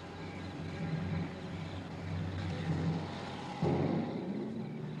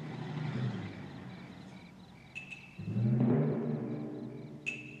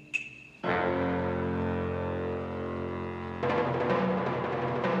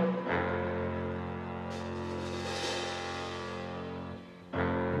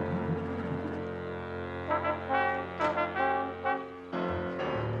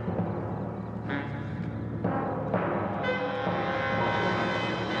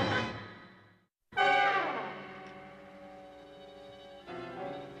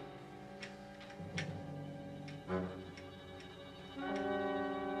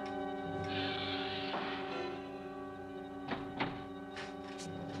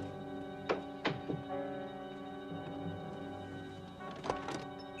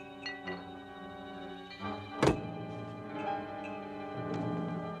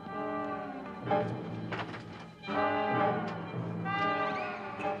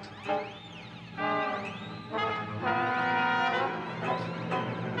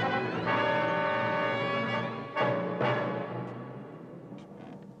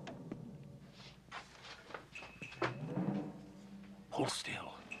 Hold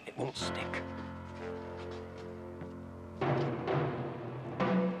still. It won't stick.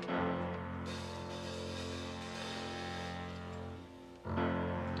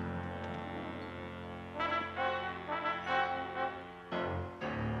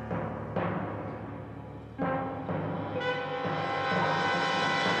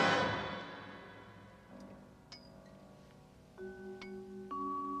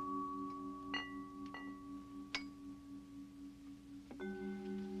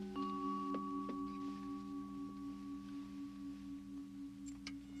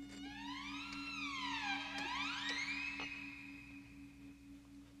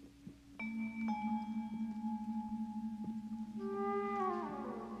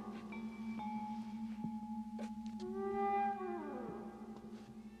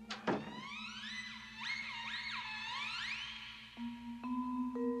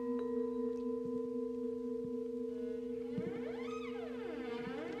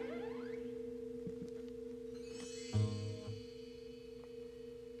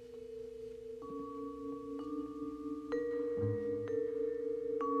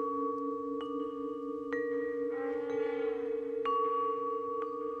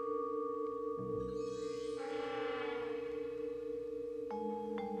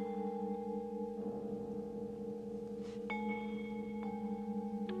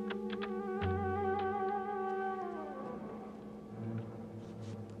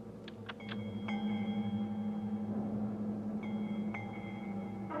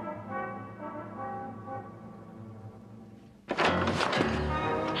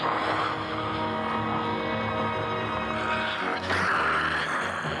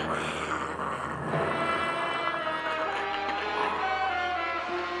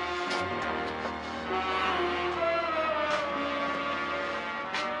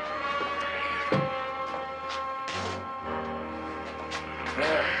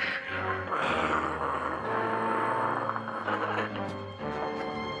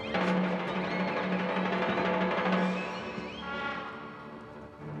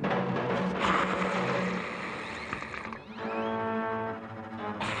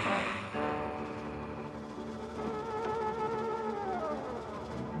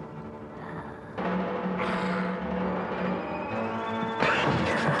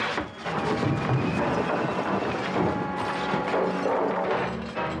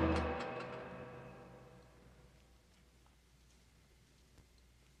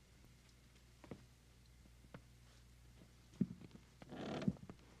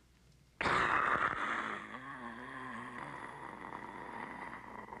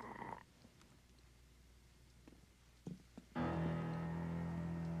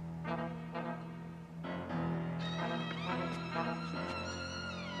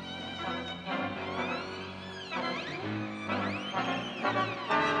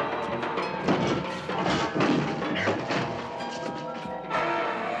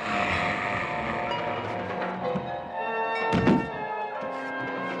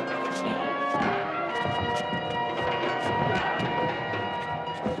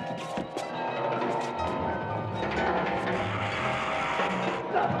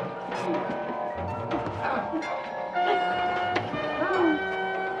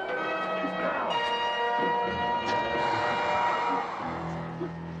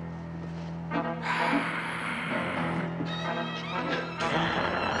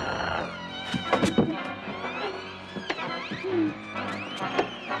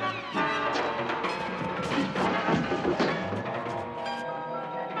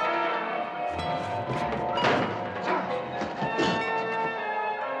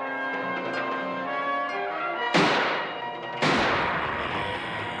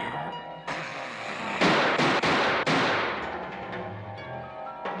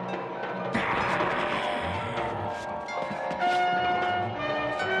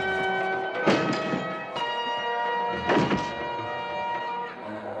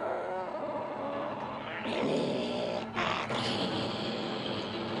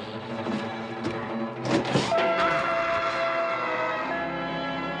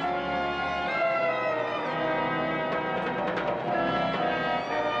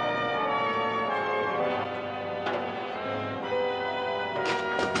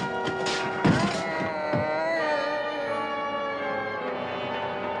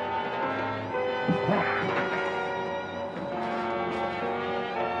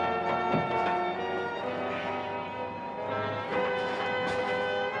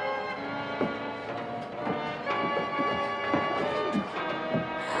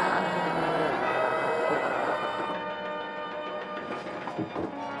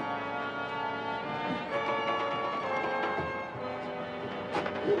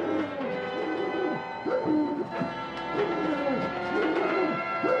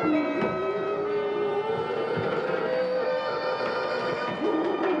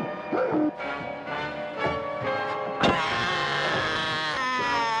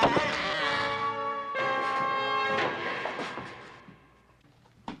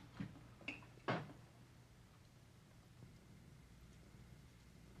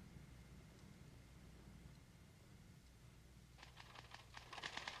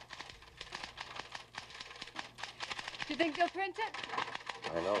 Do you think they'll print it?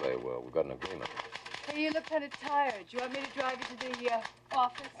 I know they will. We've got an agreement. Hey, you look kind of tired. Do you want me to drive you to the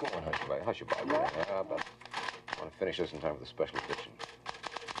office? Go on, hush your bag. Yeah, but I want to finish this in time for the special edition.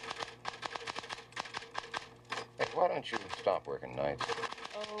 Hey, why don't you stop working nights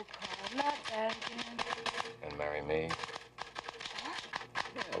Oh, Carl, not that again. and marry me?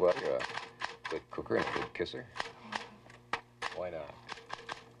 Yeah, well, you're a good cooker and a good kisser. Why not?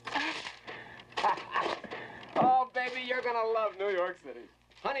 Oh, baby, you're gonna love New York City.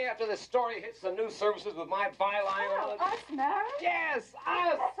 Honey, after this story hits the news services with my byline on it... Us married? Yes,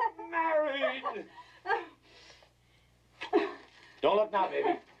 us married! Don't look now,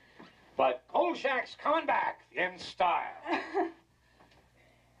 baby. But Kolchak's coming back in style.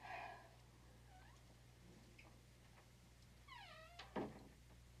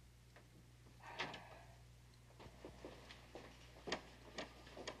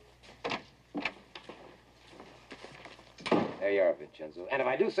 There you are, Vincenzo. And if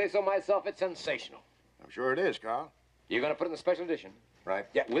I do say so myself, it's sensational. I'm sure it is, Carl. You're going to put it in the special edition. Right.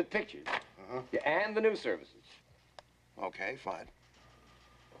 Yeah, with pictures. Uh-huh. Yeah, and the news services. Okay, fine.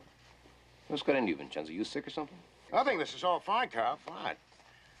 What's got into you, Vincenzo? You sick or something? I think this is all fine, Carl. Fine.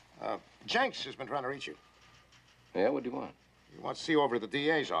 Jenks has been trying to reach you. Yeah, what do you want? He wants to see you over at the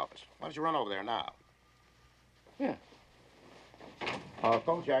DA's office. Why don't you run over there now? Yeah.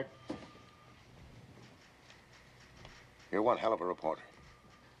 Kolchak. You're one hell of a reporter.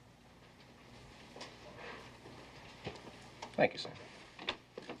 Thank you, sir.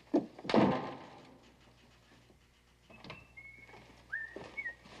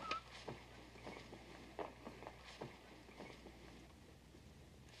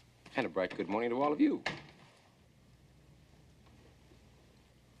 And a bright good morning to all of you.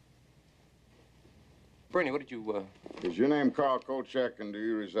 Bernie, what did you, Is your name Carl Kolchak, and do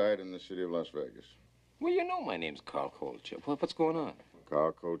you reside in the city of Las Vegas? Well, you know my name's Carl Kolchak. What's going on?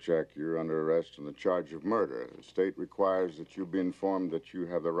 Carl Kolchak, you're under arrest on the charge of murder. The state requires that you be informed that you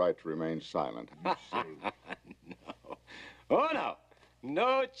have the right to remain silent. No. Oh, no.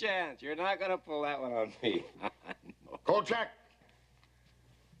 No chance. You're not going to pull that one on me. No. Kolchak!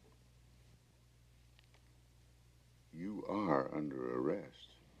 You are under arrest.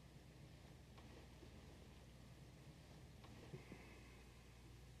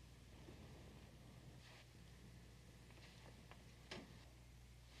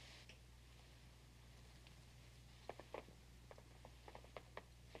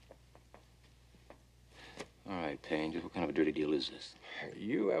 All right, Payne, just what kind of a dirty deal is this?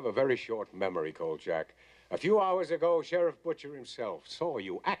 You have a very short memory, Kolchak. A few hours ago, Sheriff Butcher himself saw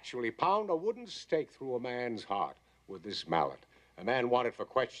you actually pound a wooden stake through a man's heart with this mallet. A man wanted for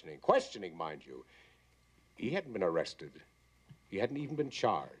questioning. Questioning, mind you. He hadn't been arrested. He hadn't even been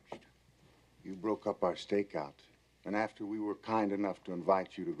charged. You broke up our stakeout, and after we were kind enough to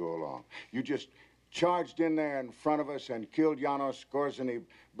invite you to go along, you just charged in there in front of us and killed Janos Skorzeny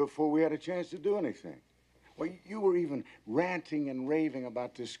before we had a chance to do anything. Well, you were even ranting and raving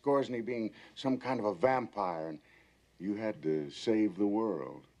about this Skorzeny being some kind of a vampire, and you had to save the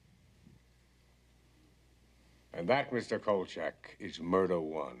world. And that, Mr. Kolchak, is murder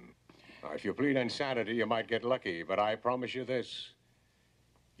one. Now, if you plead insanity, you might get lucky, but I promise you this.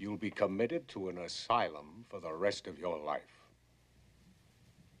 You'll be committed to an asylum for the rest of your life.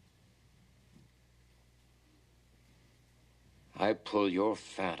 I pull your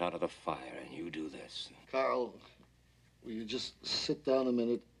fat out of the fire, and you do this. Carl, will you just sit down a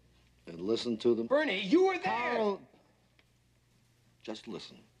minute and listen to them? Bernie, you were there! Carl, just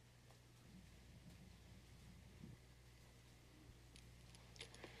listen.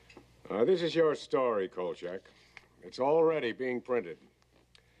 This is your story, Kolchak. It's already being printed.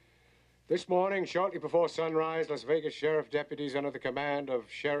 This morning, shortly before sunrise, Las Vegas sheriff deputies under the command of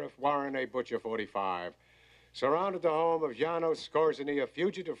Sheriff Warren A. Butcher, 45, surrounded the home of Janos Skorzeny, a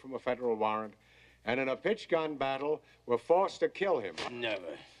fugitive from a federal warrant, and in a pitch-gun battle were forced to kill him.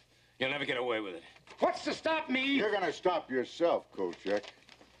 Never. You'll never get away with it. What's to stop me? You're gonna stop yourself, Kolchak.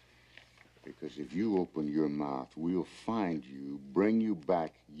 Because if you open your mouth, we'll find you, bring you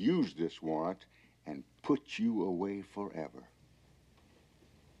back, use this warrant, and put you away forever.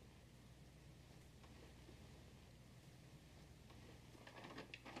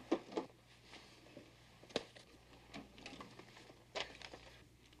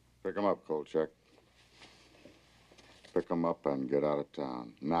 Pick him up, Kolchak. Pick him up and get out of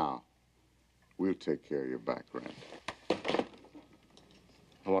town. Now, we'll take care of your back rent.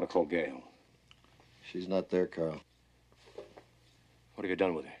 I want to call Gail. She's not there, Carl. What have you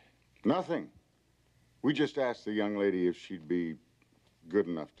done with her? Nothing. We just asked the young lady if she'd be good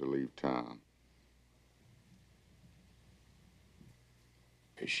enough to leave town.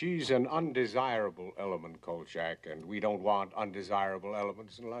 She's an undesirable element, Kolchak, and we don't want undesirable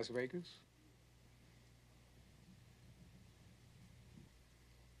elements in Las Vegas.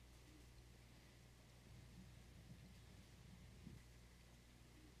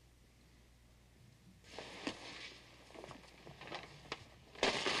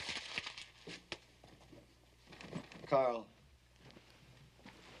 Carl,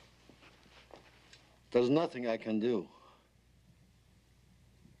 there's nothing I can do.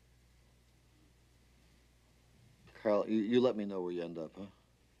 Carl, you let me know where you end up,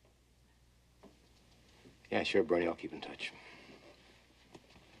 huh? Yeah, sure, Bernie. I'll keep in touch.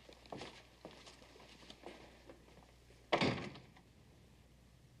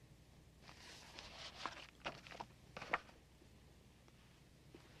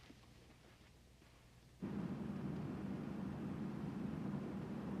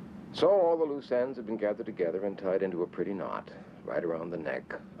 So all the loose ends had been gathered together and tied into a pretty knot right around the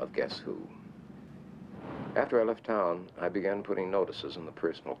neck of guess who. After I left town, I began putting notices in the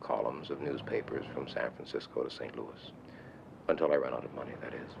personal columns of newspapers from San Francisco to St. Louis. Until I ran out of money,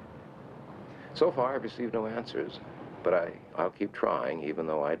 that is. So far, I've received no answers, but I'll keep trying, even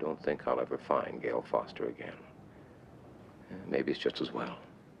though I don't think I'll ever find Gail Foster again. Maybe it's just as well.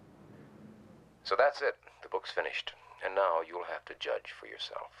 So that's it. The book's finished, and now you'll have to judge for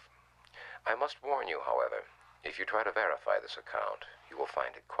yourself. I must warn you, however, if you try to verify this account, you will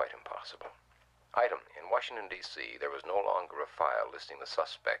find it quite impossible. Item, in Washington, D.C., there was no longer a file listing the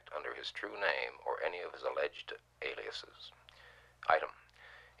suspect under his true name or any of his alleged aliases. Item,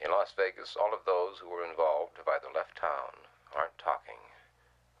 in Las Vegas, all of those who were involved have either left town, aren't talking,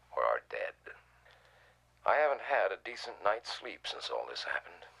 or are dead. I haven't had a decent night's sleep since all this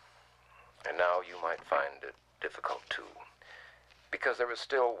happened. And now you might find it difficult, too, because there is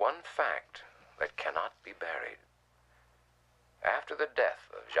still one fact that cannot be buried. After the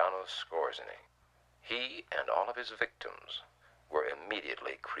death of Janos Skorzeny, he and all of his victims were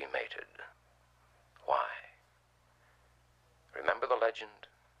immediately cremated. Why? Remember the legend?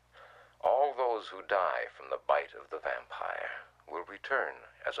 All those who die from the bite of the vampire will return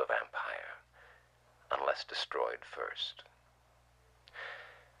as a vampire, unless destroyed first.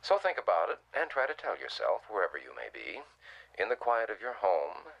 So think about it and try to tell yourself, wherever you may be, in the quiet of your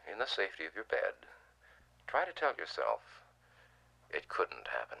home, in the safety of your bed, try to tell yourself, it couldn't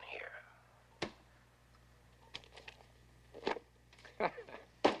happen here.